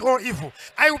against all evil.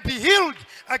 I will be healed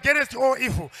against all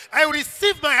evil. I will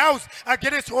receive my house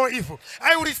against all evil.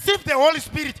 I will receive the Holy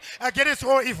Spirit against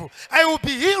all evil. I will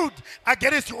be healed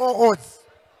against all odds.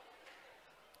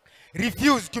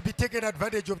 Refuse to be taken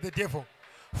advantage of the devil.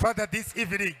 Father, this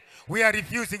evening, we are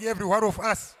refusing, every one of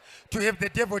us, to have the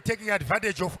devil taking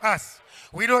advantage of us.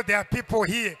 We know there are people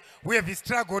here who have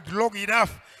struggled long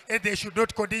enough, and they should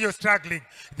not continue struggling.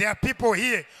 There are people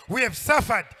here who have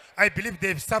suffered. I believe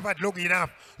they've suffered long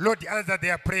enough. Lord, answer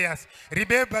their prayers.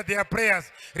 Remember their prayers.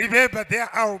 Remember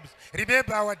their alms.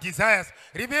 Remember our desires.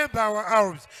 Remember our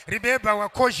alms. Remember our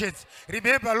conscience.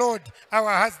 Remember, Lord,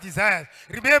 our heart's desires.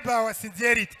 Remember our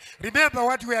sincerity. Remember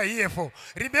what we are here for.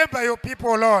 Remember your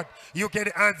people, Lord. You can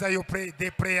answer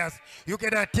their prayers. You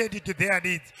can attend to their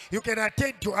needs. You can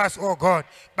attend to us, oh God.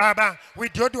 Baba, we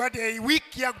don't want a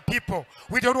weak young people.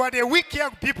 We don't want a weak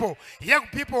young people. Young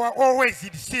people are always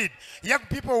in sin. Young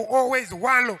people always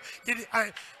wallow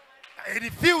in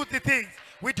filthy things.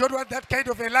 We don't want that kind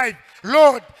of a life.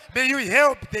 Lord, may you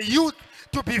help the youth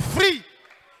to be free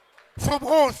from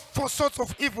all sorts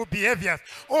of evil behaviors,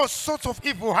 all sorts of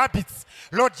evil habits.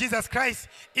 Lord Jesus Christ,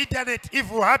 internet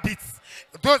evil habits,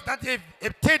 those that have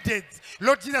attended,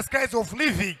 Lord Jesus Christ, of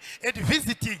living and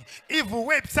visiting evil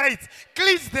websites,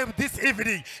 cleanse them this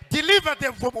evening. Deliver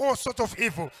them from all sorts of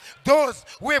evil. Those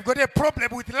who have got a problem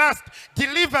with lust,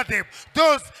 deliver them.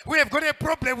 Those who have got a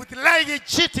problem with lying and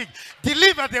cheating,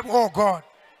 deliver them, oh God.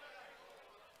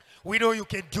 We know you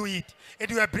can do it. And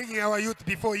we are bringing our youth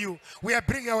before you. We are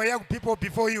bringing our young people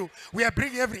before you. We are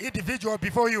bringing every individual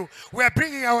before you. We are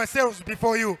bringing ourselves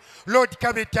before you. Lord,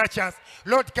 come and touch us.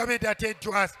 Lord, come and attend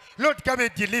to us. Lord, come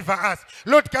and deliver us.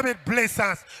 Lord, come and bless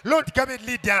us. Lord, come and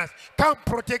lead us. Come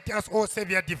protect us, O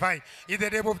Savior divine. In the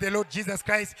name of the Lord Jesus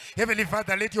Christ, Heavenly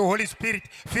Father, let your Holy Spirit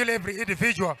fill every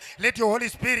individual. Let your Holy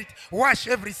Spirit wash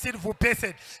every sinful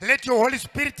person. Let your Holy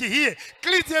Spirit here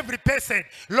cleanse every person.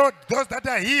 Lord, those that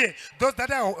are here, those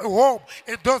that are home,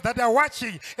 and those that are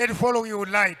watching and following you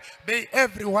online, may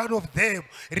every one of them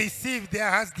receive their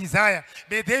heart's desire.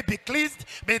 May they be cleansed,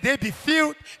 may they be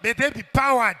filled, may they be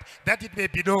powered, that it may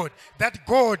be known that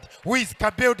God, who is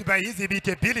compelled by his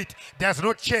immutability, does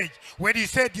not change. When you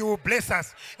said you will bless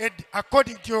us, and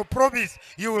according to your promise,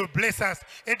 you will bless us,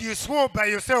 and you swore by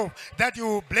yourself that you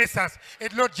will bless us,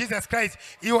 and Lord Jesus Christ,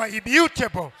 you are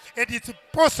immutable, and it's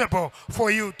impossible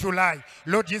for you to lie.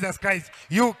 Lord Jesus Christ,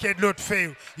 you cannot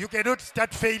fail. You cannot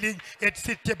start failing at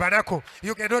City Tabernacle.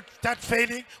 You cannot start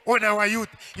failing on our youth.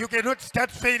 You cannot start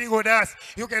failing on us.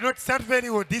 You cannot start failing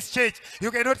on this church.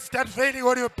 You cannot start failing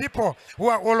on your people who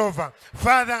are all over.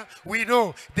 Father, we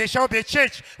know there shall be a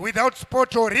church without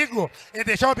spot or wrinkle, and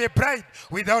there shall be a bride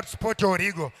without spot or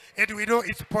wrinkle. And we know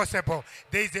it's possible.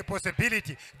 There is a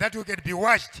possibility that we can be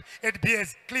washed and be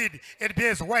as clean and be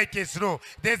as white as snow.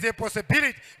 There's a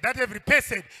possibility that every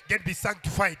person can be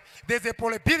sanctified. There's a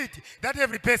possibility that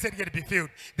every person can be filled.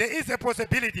 There is a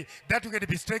possibility that we can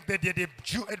be strengthened and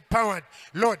empowered.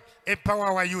 Lord, empower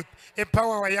our youth,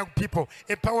 empower our young people,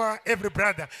 empower every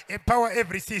brother, empower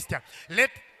every sister. Let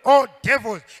all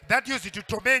devils that used to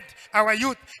torment our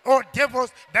youth, all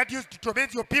devils that used to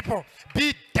torment your people,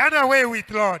 be done away with,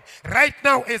 Lord. Right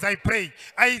now as I pray,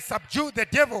 I subdue the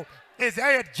devil as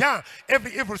I adjure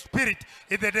every evil spirit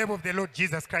in the name of the Lord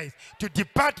Jesus Christ to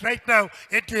depart right now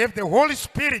and to have the Holy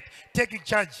Spirit taking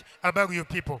charge among your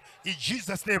people. In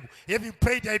Jesus' name, having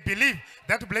prayed, I believe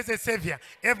that blessed Savior,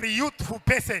 every youthful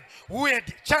person who had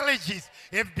challenges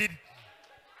have been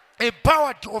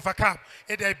empowered to overcome,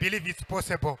 and I believe it's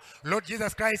possible. Lord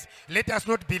Jesus Christ, let us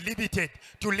not be limited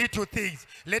to little things.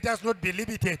 Let us not be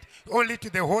limited only to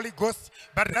the Holy Ghost,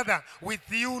 but rather with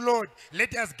you, Lord,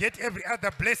 let us get every other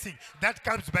blessing that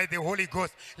comes by the Holy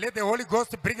Ghost. Let the Holy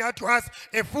Ghost bring out to us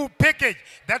a full package,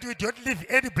 that we don't leave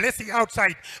any blessing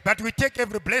outside, but we take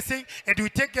every blessing and we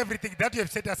take everything that you have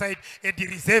set aside and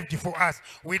reserved for us.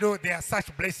 We know there are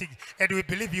such blessings, and we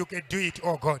believe you can do it,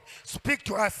 oh God. Speak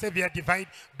to us, Savior divine.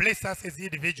 Bless us as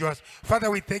individuals.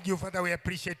 Father, we thank you. Father, we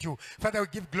appreciate you. Father, we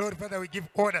give glory. Father, we give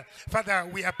honor. Father,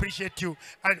 we appreciate you,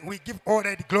 and we give honor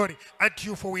and glory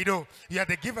unto you, for we know you are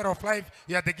the giver of life.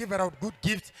 You are the giver of good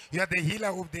gifts. You are the healer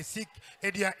of the sick,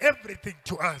 and you are everything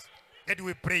to us. And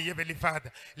we pray, Heavenly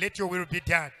Father, let your will be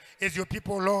done. As your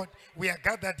people, Lord, we are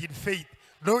gathered in faith,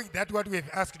 knowing that what we have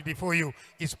asked before you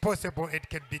is possible and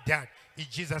can be done. In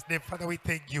Jesus' name, Father, we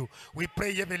thank you. We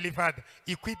pray, Heavenly Father,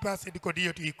 equip us and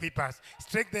continue to equip us.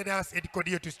 Strengthen us and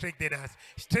continue to strengthen us.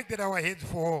 Strengthen our hands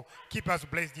for all. Keep us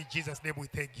blessed. In Jesus' name, we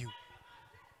thank you.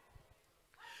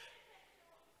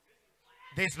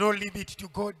 There's no limit to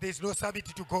God. There's no summit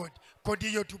to God.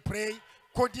 Continue to pray.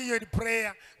 Continue in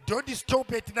prayer. Don't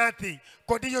stop at nothing.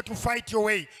 Continue to fight your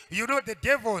way. You know the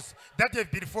devils that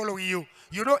have been following you.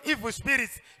 You know evil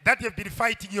spirits that have been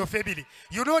fighting your family.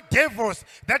 You know devils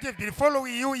that have been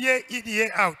following you year in, year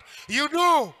out. You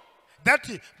know that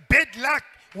bad luck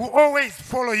will always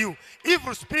follow you.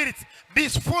 Evil spirits,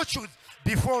 misfortunes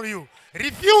before you.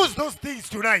 Refuse those things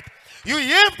tonight. You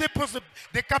have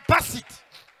the capacity.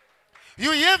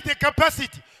 You have the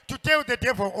capacity to tell the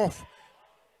devil off.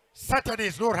 Satan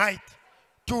is no right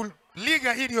to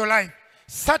linger in your life.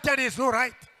 Satan is no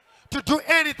right to do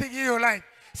anything in your life.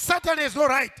 Satan is no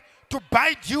right to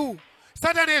bind you.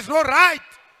 Satan is no right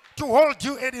to hold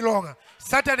you any longer.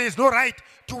 Satan is no right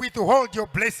to withhold your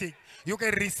blessing. You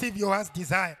can receive your heart's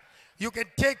desire. You can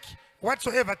take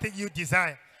whatsoever thing you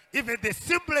desire. Even the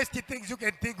simplest things you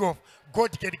can think of,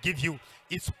 God can give you.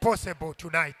 It's possible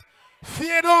tonight.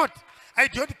 Fear not. I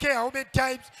don't care how many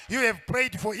times you have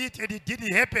prayed for it and it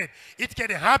didn't happen. It can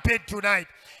happen tonight.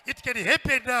 It can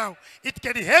happen now. It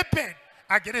can happen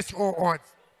against all odds.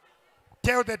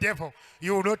 Tell the devil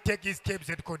you will not take his terms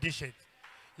and conditions.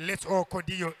 Let's all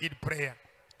continue in prayer.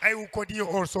 I will continue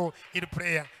also in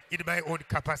prayer in my own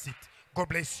capacity. God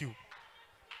bless you.